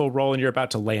successful roll and you're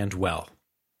about to land well.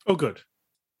 Oh, good.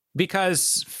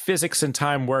 Because physics and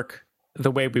time work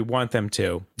the way we want them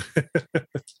to.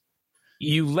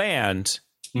 You land,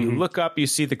 you look up, you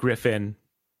see the griffin,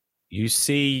 you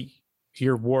see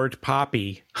your ward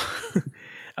Poppy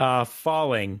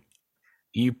falling.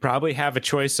 You probably have a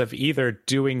choice of either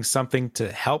doing something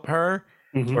to help her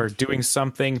or doing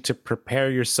something to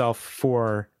prepare yourself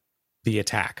for the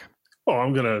attack. Oh,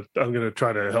 I'm gonna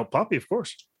try to help Poppy, of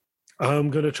course. I'm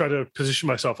gonna try to position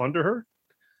myself under her.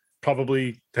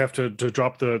 Probably have to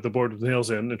drop the board with nails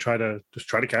in and try to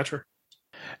catch her.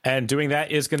 And doing that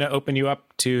is going to open you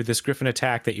up to this griffin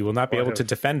attack that you will not be able to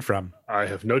defend from. I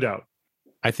have no doubt.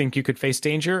 I think you could face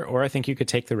danger, or I think you could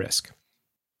take the risk.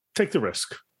 Take the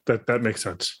risk. That makes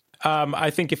sense. I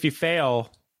think if you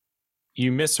fail,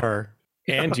 you miss her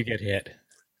and you get hit.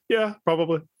 Yeah,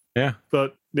 probably. Yeah.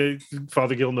 But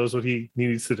Father Gil knows what he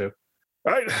needs to do.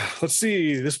 All right, let's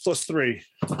see. This +3.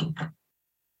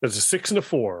 That's a 6 and a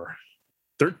 4.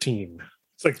 13.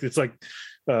 It's like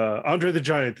Andre the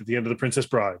Giant at the end of The Princess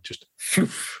Bride. Just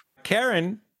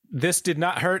Karen, this did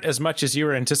not hurt as much as you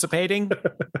were anticipating.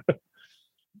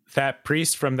 That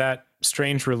priest from that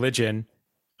strange religion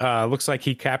looks like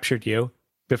he captured you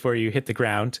before you hit the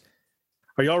ground.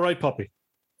 Are you all right, Poppy?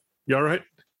 You all right?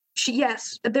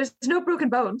 Yes, there's no broken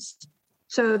bones,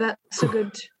 so that's a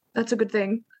good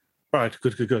thing. All right,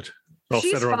 good. I'll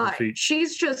She's set her fine. on her feet.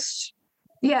 She's just,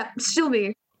 still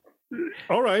me.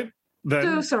 All right.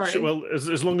 Then, So sorry. Well,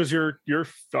 as long as you're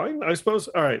fine, I suppose.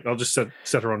 All right, I'll just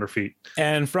set her on her feet.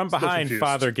 And from behind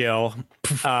Father Gil,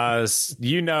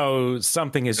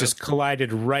 something has just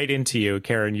collided right into you,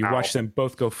 Karen. You watch them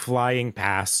both go flying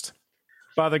past.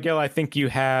 Father Gil, I think you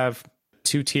have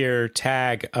 2-tier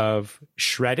tag of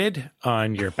shredded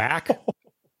on your back.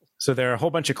 So there are a whole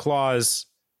bunch of claws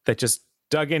that just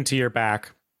dug into your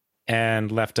back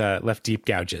and left deep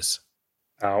gouges.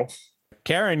 Ow.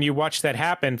 Karen, you watch that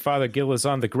happen. Father Gil is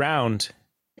on the ground.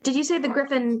 Did you say the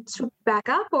griffin swooped back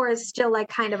up, or is still like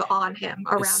kind of on him,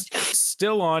 around him?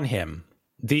 Still on him.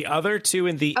 The other two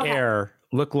in the air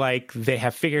look like they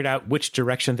have figured out which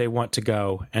direction they want to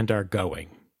go and are going.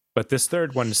 But this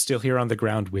third one is still here on the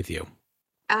ground with you.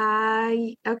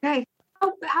 Okay.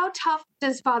 How tough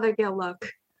does Father Gil look?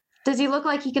 Does he look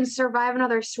like he can survive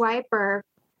another swipe, or?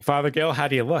 Father Gil, how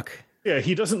do you look? Yeah,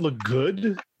 he doesn't look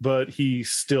good, but he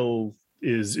still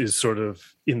is sort of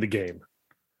in the game.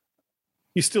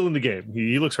 He's still in the game.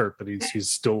 He looks hurt, but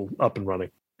he's still up and running.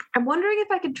 I'm wondering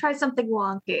if I could try something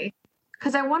wonky,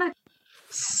 because I want to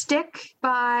stick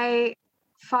by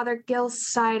Father Gil's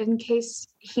side in case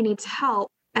he needs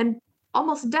help, and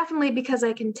almost definitely because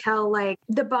I can tell like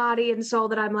the body and soul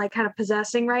that I'm like kind of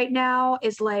possessing right now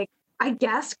is like, I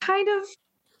guess kind of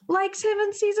likes him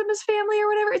and sees him as family or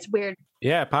whatever. It's weird.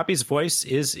 Yeah, Poppy's voice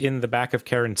is in the back of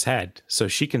Karen's head, so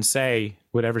she can say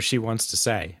whatever she wants to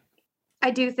say. I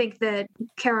do think that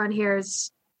Karen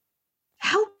hears,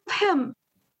 help him.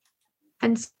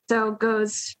 And so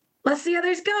goes, let the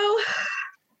others go.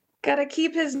 Gotta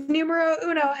keep his numero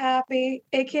uno happy,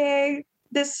 aka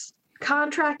this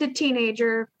contracted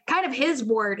teenager, kind of his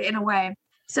ward in a way.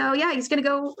 So yeah, he's gonna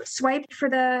go swipe for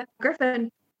the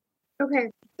griffin. Okay,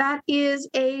 that is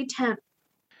a 10.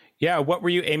 Yeah, what were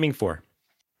you aiming for?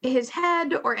 His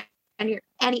head or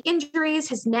any injuries,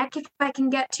 his neck if I can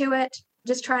get to it.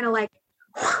 Just trying to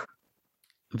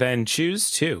Then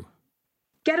choose 2.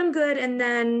 get him good and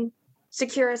then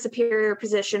secure a superior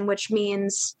position, which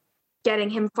means getting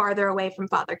him farther away from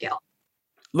Father Gil.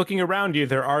 Looking around you,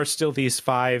 there are still these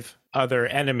 5 other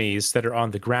enemies that are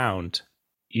on the ground.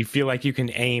 You feel like you can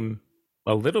aim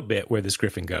a little bit where this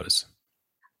griffin goes.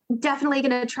 Definitely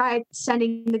going to try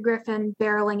sending the griffin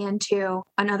barreling into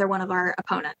another one of our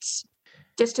opponents,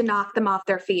 just to knock them off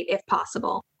their feet if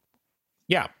possible.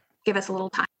 Yeah. Give us a little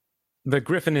time. The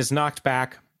griffin is knocked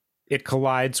back. It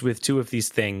collides with 2 of these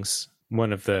things,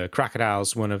 one of the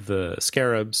crocodiles, one of the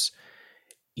scarabs.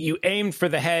 You aimed for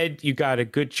the head. You got a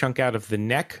good chunk out of the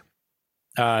neck.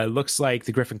 It looks like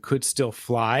the griffin could still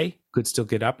fly, could still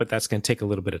get up, but that's going to take a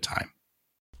little bit of time.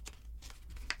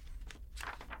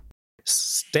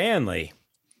 Stanley.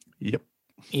 Yep.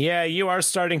 Yeah, you are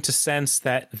starting to sense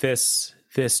that this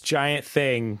giant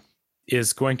thing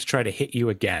is going to try to hit you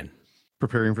again.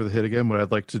 Preparing for the hit again, what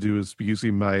I'd like to do is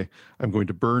using I'm going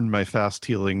to burn my fast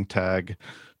healing tag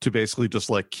to basically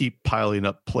just keep piling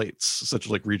up plates, such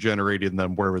as regenerating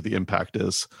them wherever the impact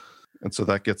is. And so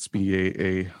that gets me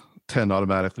a 10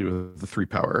 automatically with the 3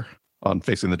 power on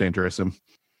facing the danger, I assume.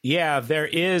 Yeah, there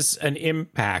is an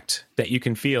impact that you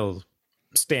can feel,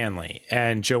 Stanley.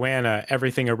 And Joanna,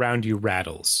 everything around you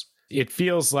rattles. It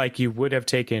feels like you would have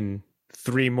taken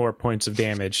 3 more points of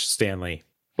damage, Stanley,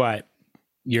 but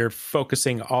you're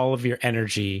focusing all of your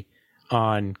energy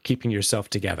on keeping yourself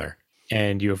together,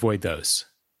 and you avoid those.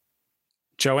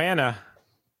 Joanna.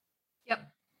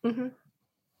 Yep. Mm-hmm.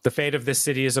 The fate of this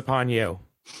city is upon you.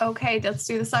 Okay, let's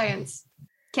do the science.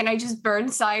 Can I just burn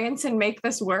science and make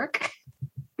this work?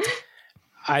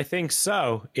 I think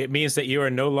so. It means that you are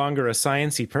no longer a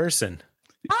sciencey person.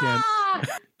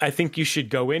 I think you should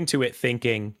go into it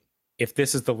thinking, if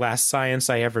this is the last science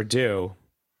I ever do,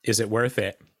 is it worth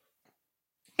it?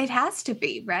 It has to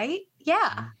be, right?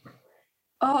 Yeah.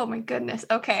 Oh my goodness.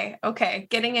 Okay.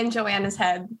 Getting in Joanna's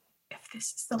head. If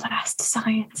this is the last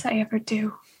science I ever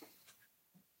do,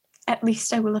 at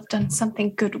least I will have done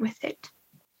something good with it.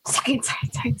 Science.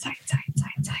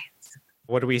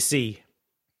 What do we see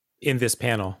in this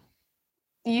panel?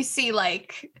 You see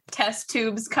test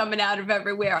tubes coming out of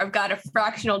everywhere. I've got a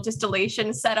fractional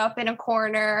distillation set up in a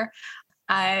corner.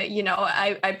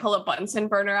 I pull a Bunsen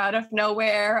burner out of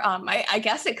nowhere. I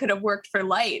guess it could have worked for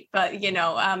light, but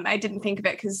I didn't think of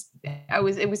it because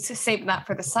it was saving that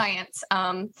for the science.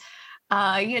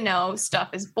 Stuff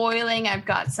is boiling. I've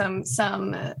got some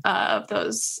of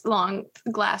those long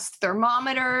glass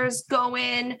thermometers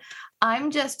going.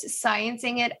 I'm just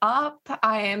sciencing it up.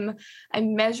 I'm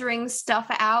measuring stuff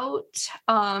out.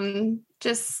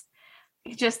 Just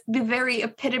the very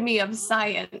epitome of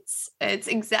science. It's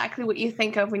exactly what you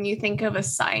think of when you think of a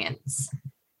science.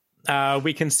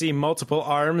 We can see multiple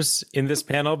arms in this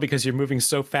panel because you're moving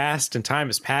so fast and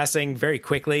time is passing very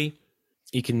quickly.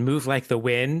 You can move like the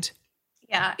wind.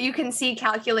 Yeah, you can see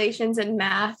calculations and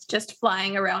math just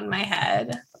flying around my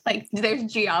head. There's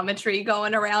geometry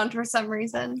going around for some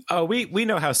reason. Oh, we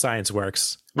know how science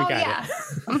works. We got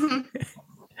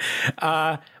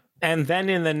it. And then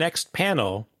in the next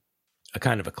panel, a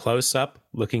kind of a close-up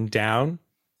looking down.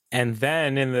 And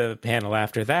then in the panel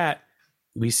after that,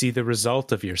 we see the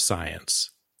result of your science.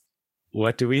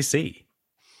 What do we see?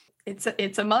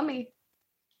 It's a mummy.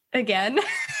 Again.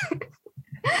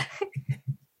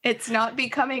 It's not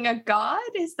becoming a god?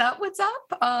 Is that what's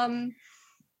up?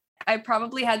 I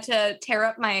probably had to tear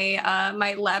up my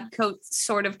my lab coat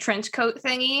sort of trench coat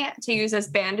thingy to use as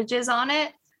bandages on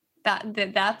it.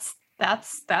 That's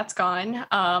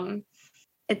gone.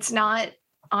 It's not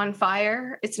on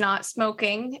fire. It's not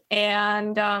smoking,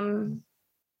 and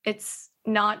it's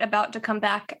not about to come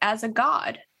back as a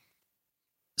god.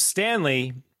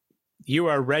 Stanley, you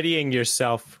are readying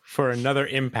yourself for another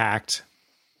impact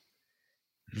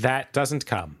that doesn't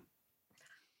come.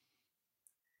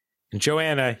 And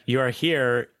Joanna, you are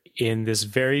here in this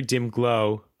very dim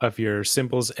glow of your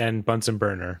symbols and Bunsen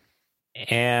burner,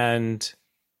 and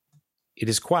it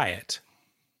is quiet.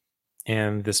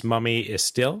 And this mummy is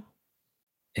still,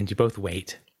 and you both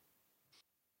wait.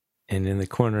 And in the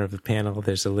corner of the panel,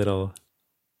 there's a little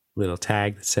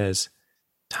tag that says,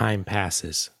 "Time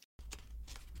passes."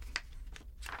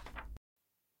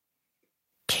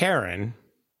 Karen,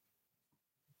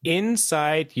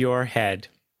 inside your head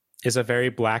is a very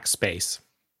black space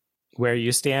where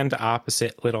you stand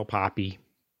opposite little Poppy.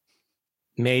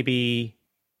 Maybe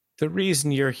the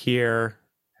reason you're here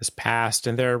has passed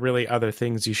and there are really other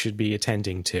things you should be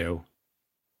attending to.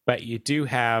 But you do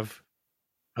have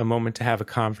a moment to have a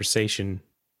conversation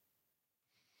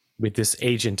with this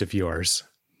agent of yours.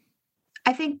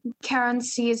 I think Karen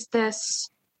sees this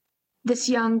this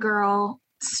young girl,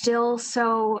 still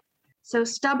so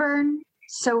stubborn,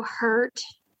 so hurt,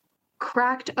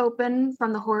 cracked open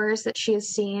from the horrors that she has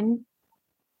seen,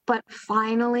 but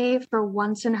finally, for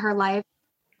once in her life,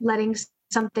 letting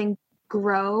something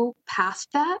grow past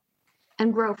that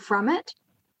and grow from it.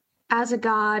 As a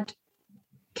god,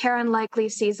 Karen likely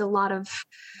sees a lot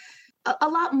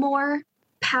more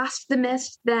past the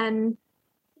mist than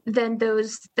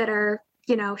those that are,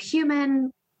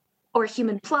 human or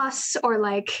human plus, or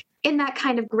like in that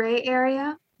kind of gray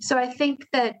area. So I think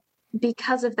that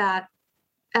because of that,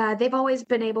 they've always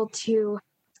been able to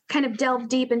kind of delve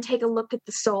deep and take a look at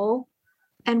the soul,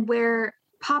 and where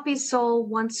Poppy's soul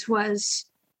once was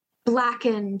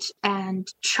blackened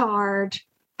and charred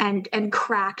and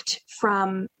cracked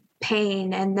from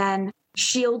pain and then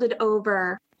shielded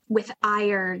over with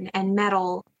iron and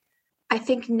metal. I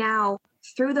think now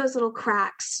through those little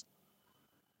cracks,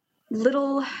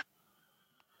 little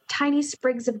tiny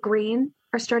sprigs of green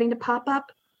are starting to pop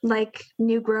up like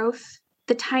new growth,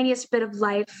 the tiniest bit of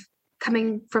life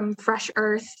coming from fresh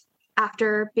earth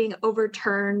after being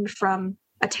overturned from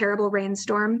a terrible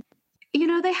rainstorm. They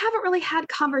haven't really had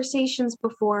conversations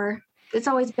before. It's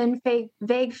always been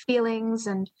vague feelings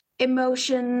and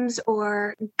emotions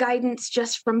or guidance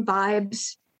just from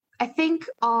vibes. I think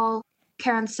all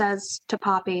Karen says to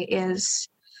Poppy is,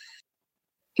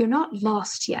 "You're not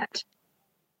lost yet.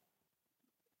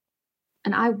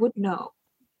 And I would know."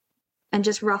 And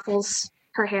just ruffles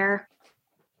her hair.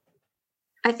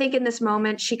 I think in this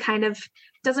moment, she kind of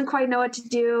doesn't quite know what to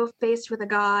do, faced with a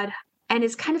god, and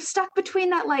is kind of stuck between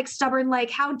that like stubborn, like,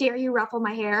 how dare you ruffle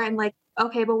my hair? And like,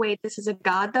 okay, but wait, this is a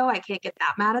god though. I can't get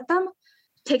that mad at them.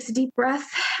 Takes a deep breath,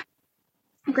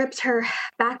 grips her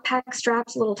backpack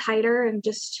straps a little tighter and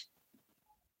just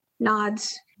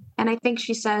nods. And I think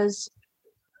she says,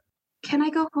 "Can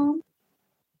I go home?"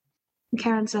 And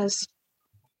Karen says,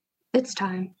 "It's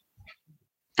time."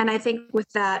 And I think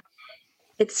with that,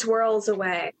 it swirls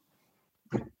away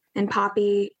and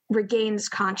Poppy regains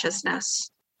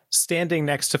consciousness. Standing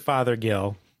next to Father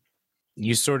Gill,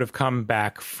 you sort of come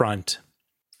back front.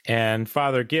 And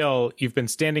Father Gill, you've been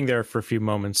standing there for a few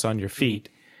moments on your feet.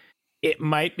 It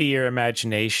might be your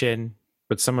imagination,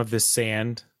 but some of this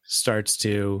sand starts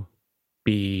to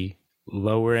be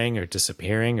lowering or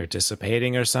disappearing or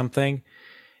dissipating or something.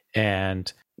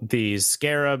 And these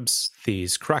scarabs,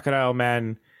 these crocodile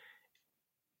men,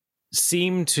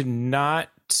 seem to not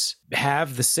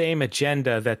have the same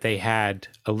agenda that they had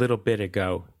a little bit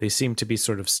ago. They seem to be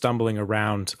sort of stumbling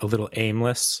around a little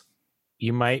aimless.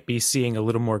 You might be seeing a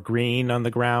little more green on the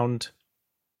ground,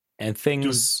 and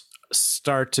things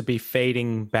start to be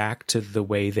fading back to the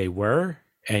way they were,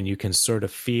 and you can sort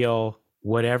of feel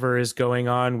whatever is going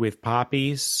on with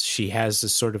Poppy's. She has a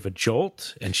sort of a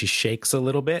jolt, and she shakes a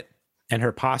little bit, and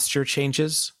her posture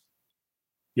changes.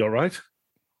 You all right?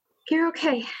 You're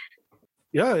okay.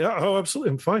 Yeah. Oh,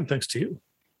 absolutely. I'm fine. Thanks to you.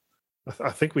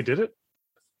 I think we did it.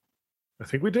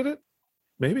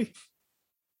 Maybe.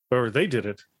 Or they did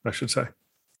it, I should say.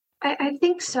 I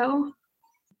think so.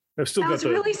 I've still That got was the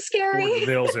really scary.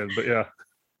 nails in, but yeah.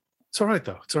 It's all right,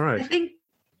 though. It's all I right. think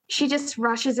she just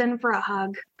rushes in for a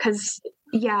hug because,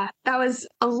 yeah, that was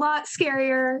a lot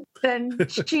scarier than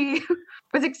she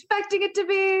was expecting it to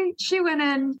be. She went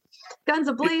in, guns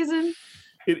a-blazing.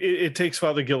 It takes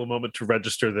Father Gill a moment to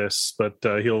register this, but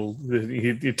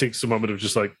he takes a moment of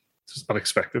just like, it's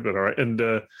unexpected, but all right, and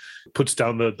puts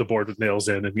down the board with nails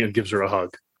in and gives her a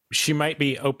hug. She might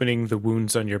be opening the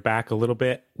wounds on your back a little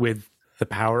bit with the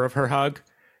power of her hug.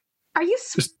 Are you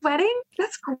sweating?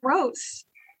 That's gross.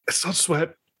 It's not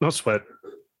sweat.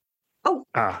 Oh.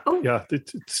 Yeah.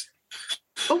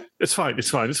 Oh. It's fine.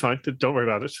 Don't worry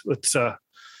about it. Let's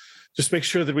just make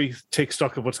sure that we take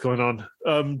stock of what's going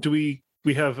on. Do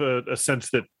we have a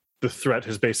sense that the threat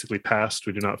has basically passed?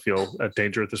 We do not feel at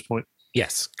danger at this point?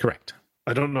 Yes, correct.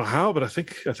 I don't know how, but I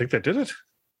think they did it.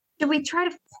 Did we try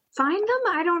to find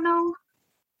them? I don't know.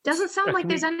 Doesn't sound like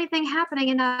there's anything happening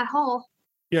in that hole.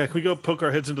 Yeah, can we go poke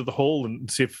our heads into the hole and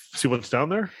see what's down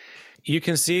there? You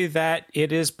can see that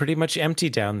it is pretty much empty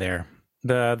down there.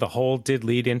 The hole did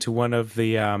lead into one of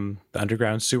the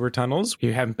underground sewer tunnels.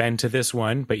 You haven't been to this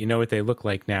one, but you know what they look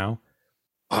like now.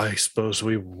 I suppose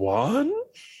we won?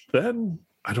 Then?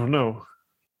 I don't know.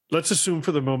 Let's assume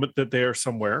for the moment that they are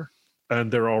somewhere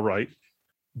and they're all right.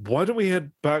 Why don't we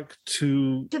head back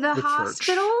to the church?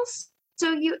 hospitals?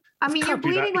 So you're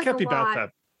bleeding like a lot.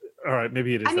 That. All right,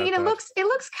 maybe it is. I mean, it looks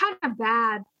kind of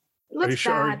bad. It looks Are you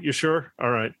sure? bad. Are you sure?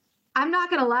 All right. I'm not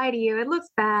going to lie to you. It looks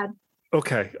bad.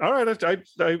 Okay. All right.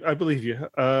 I believe you.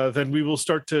 Then we will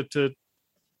start to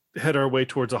head our way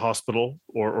towards a hospital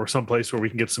or someplace where we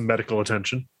can get some medical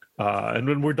attention. And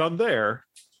when we're done there,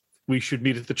 we should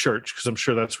meet at the church, because I'm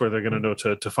sure that's where they're going to know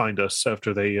to find us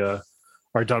after they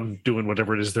are done doing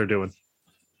whatever it is they're doing.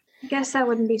 I guess that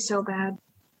wouldn't be so bad.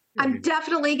 I'm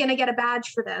definitely going to get a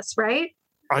badge for this, right?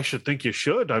 I should think you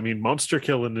should. I mean, monster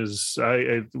killing is...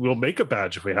 we'll make a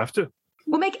badge if we have to.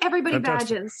 We'll make everybody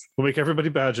Fantastic. badges. We'll make everybody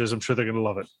badges. I'm sure they're going to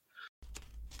love it.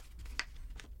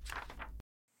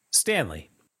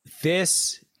 Stanley,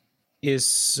 this is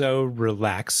so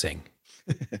relaxing.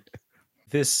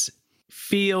 This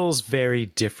feels very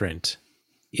different.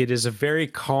 It is a very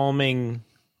calming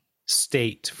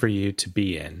state for you to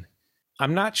be in.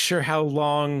 I'm not sure how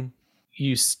long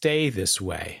you stay this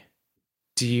way.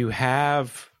 Do you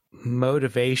have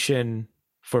motivation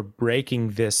for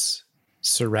breaking this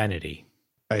serenity?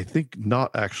 I think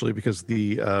not, actually, because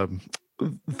the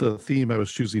theme I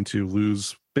was choosing to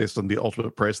lose based on the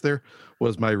ultimate price there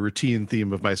was my routine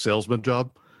theme of my salesman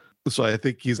job. So I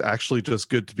think he's actually just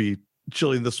good to be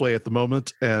chilling this way at the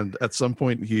moment. And at some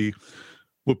point, he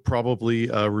would probably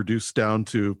reduce down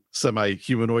to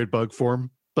semi-humanoid bug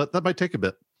form, but that might take a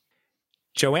bit.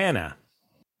 Joanna,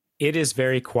 it is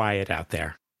very quiet out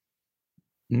there.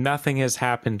 Nothing has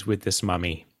happened with this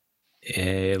mummy.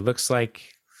 It looks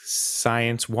like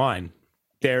science won.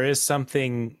 There is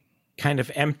something kind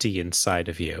of empty inside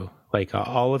of you, like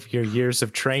all of your years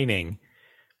of training,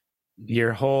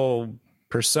 your whole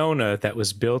persona that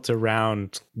was built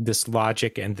around this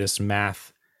logic and this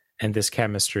math and this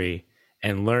chemistry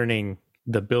and learning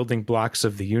the building blocks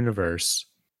of the universe.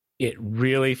 It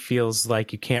really feels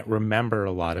like you can't remember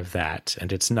a lot of that,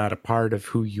 and it's not a part of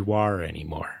who you are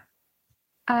anymore.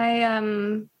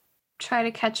 I try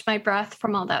to catch my breath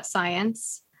from all that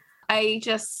science. I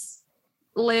just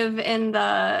live in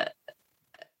the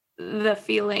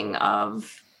feeling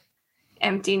of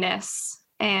emptiness,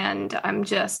 and I'm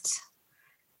just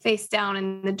face down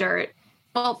in the dirt.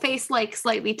 Well, face like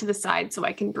slightly to the side so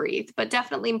I can breathe, but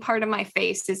definitely part of my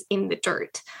face is in the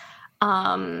dirt.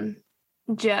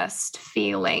 Just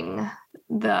feeling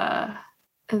the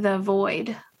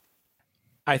void.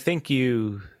 I think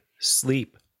you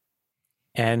sleep,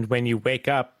 and when you wake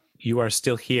up, you are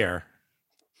still here.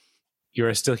 You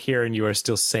are still here, and you are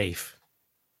still safe.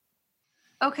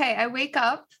 Okay, I wake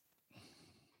up.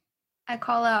 I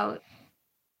call out,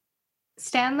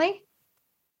 Stanley?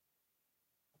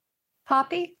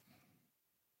 Poppy?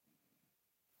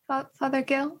 Father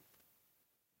Gill?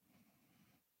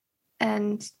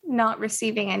 And not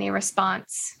receiving any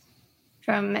response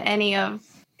from any of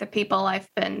the people I've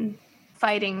been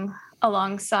fighting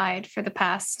alongside for the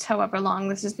past however long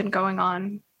this has been going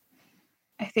on.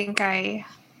 I think I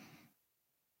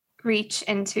reach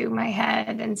into my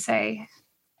head and say,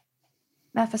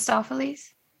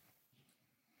 Mephistopheles?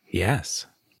 Yes.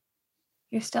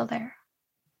 You're still there.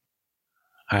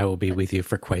 I will be with you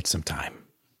for quite some time.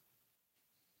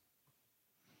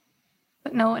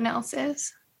 But no one else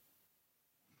is.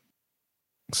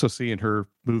 So seeing her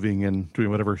moving and doing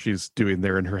whatever she's doing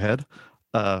there in her head,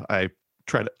 I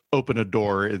try to open a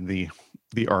door in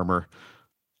the armor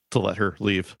to let her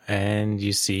leave. And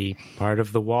you see part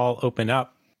of the wall open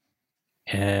up,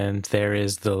 and there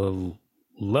is the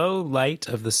low light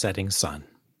of the setting sun.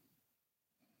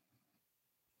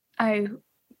 I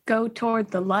go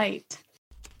toward the light.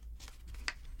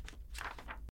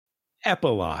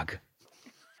 Epilogue.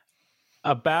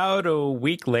 About a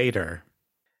week later,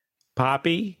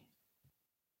 Poppy,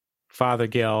 Father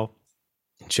Gill,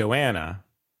 Joanna,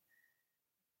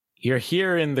 you're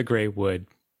here in the Grey Wood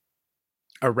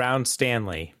around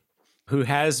Stanley, who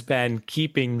has been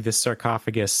keeping the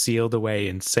sarcophagus sealed away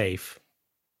and safe.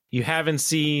 You haven't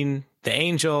seen the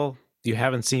angel. You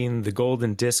haven't seen the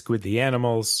golden disc with the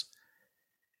animals.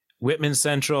 Whitman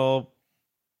Central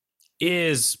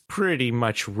is pretty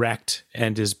much wrecked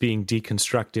and is being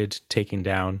deconstructed, taken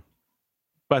down.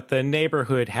 But the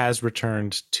neighborhood has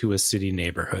returned to a city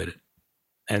neighborhood.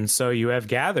 And so you have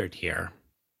gathered here.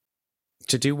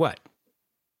 To do what?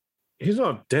 He's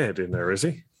not dead in there, is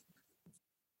he?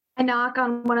 I knock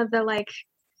on one of the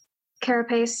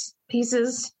carapace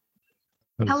pieces.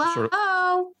 And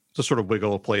Hello? Just sort of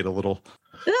wiggle a plate a little.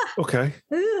 Okay.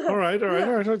 All right.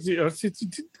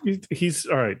 He's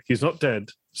all right. He's not dead,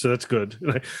 so that's good.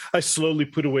 And I slowly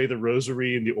put away the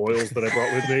rosary and the oils that I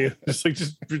brought with me,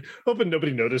 just hoping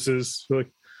nobody notices.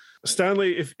 Like,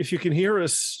 Stanley, if you can hear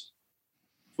us,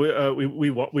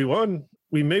 we won.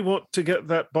 We may want to get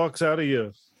that box out of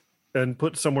you and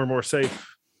put somewhere more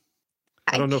safe.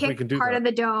 I don't know if we can do part that. of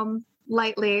the dome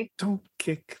lightly. Don't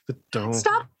kick the dome.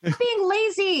 Stop being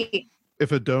lazy.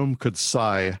 If a dome could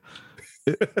sigh,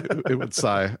 it would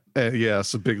sigh.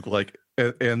 Yes, a big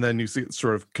and then you see it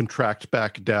sort of contract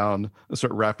back down and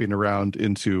start wrapping around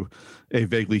into a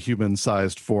vaguely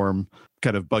human-sized form,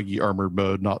 kind of buggy armored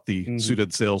mode, not the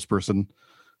suited salesperson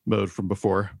mode from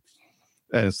before.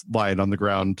 And it's lying on the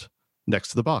ground next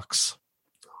to the box.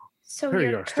 So Here you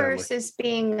your are, Stanley. curse is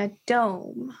being a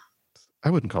dome. I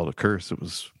wouldn't call it a curse. It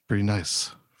was pretty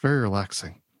nice, very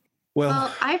relaxing.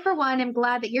 Well, I, for one, am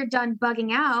glad that you're done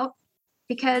bugging out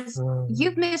because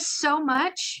you've missed so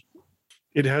much.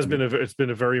 It has been it's been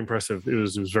a very impressive. It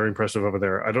was very impressive over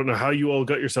there. I don't know how you all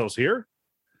got yourselves here,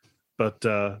 but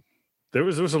there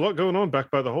was a lot going on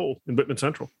back by the hole in Whitman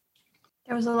Central.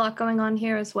 There was a lot going on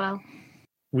here as well.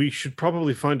 We should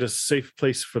probably find a safe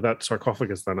place for that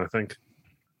sarcophagus then, I think.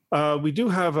 We do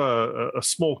have a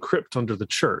small crypt under the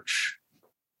church.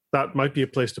 That might be a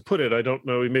place to put it. I don't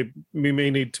know. We may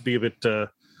need to be a bit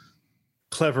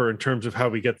clever in terms of how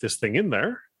we get this thing in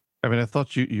there. I mean, I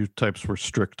thought you types were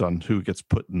strict on who gets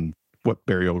put in what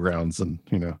burial grounds, and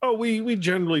Oh, we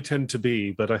generally tend to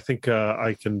be, but I think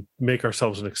I can make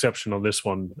ourselves an exception on this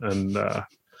one. And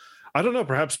I don't know.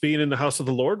 Perhaps being in the house of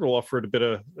the Lord will offer it a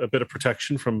bit of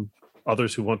protection from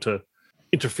others who want to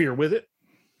interfere with it.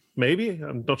 Maybe.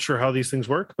 I'm not sure how these things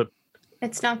work, but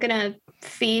It's not going to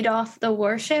feed off the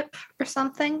worship or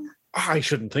something? I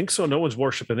shouldn't think so. No one's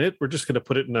worshiping it. We're just going to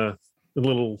put it in a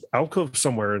little alcove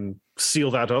somewhere and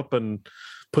seal that up and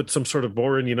put some sort of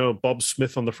boring, Bob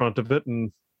Smith on the front of it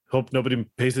and hope nobody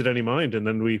pays it any mind. And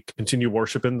then we continue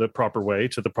worshiping the proper way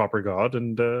to the proper God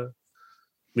and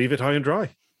leave it high and dry.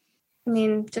 I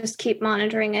mean, just keep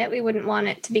monitoring it. We wouldn't want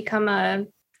it to become a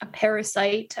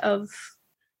parasite of...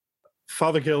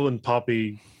 Father Gill and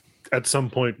Poppy at some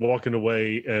point walking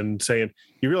away and saying,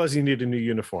 you realize you need a new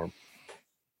uniform.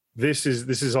 This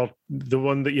is all, the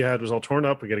one that you had was all torn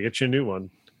up. We got to get you a new one.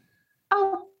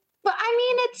 Oh, but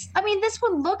this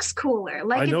one looks cooler.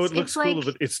 Like I know it looks cooler,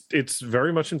 but it's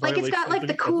very much in like violation. it's got like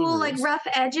the cool, like rough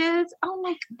edges. Oh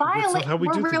my Violet, how we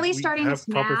do we're things. really We starting have this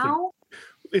proper now.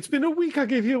 It's been a week. I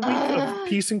gave you a week of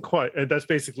peace and quiet. And that's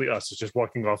basically us. It's just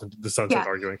walking off into the sunset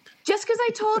arguing. Just because I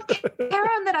told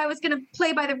Karen that I was going to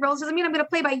play by the rules doesn't mean I'm going to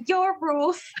play by your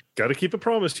rules. Got to keep a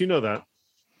promise. You know that.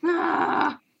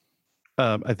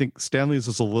 I think Stanley's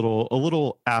is a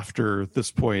little after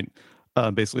this point.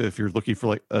 Basically, if you're looking for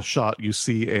like a shot, you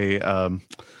see a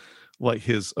like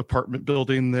his apartment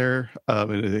building there,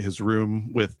 in his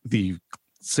room with the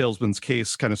salesman's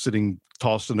case kind of sitting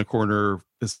tossed in a corner,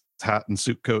 his hat and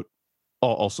suit coat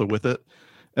also with it.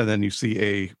 And then you see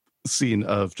a scene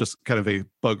of just kind of a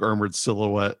bug armored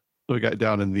silhouette we got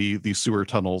down in the sewer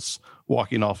tunnels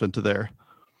walking off into there.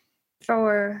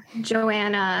 For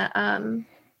Joanna,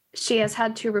 she has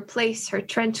had to replace her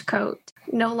trench coat.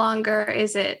 No longer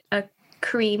is it a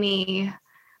creamy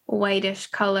whitish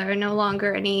color, no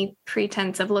longer any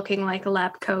pretense of looking like a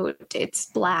lab coat. It's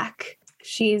black.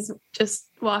 She's just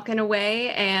walking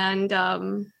away and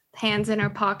hands in her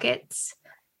pockets.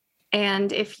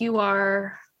 And if you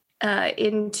are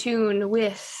in tune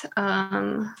with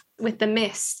the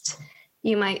mist,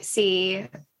 you might see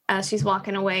as she's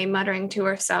walking away muttering to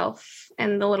herself,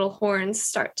 and the little horns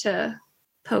start to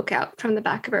poke out from the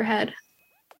back of her head.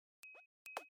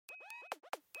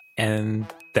 And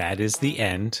that is the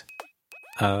end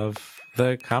of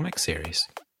the comic series.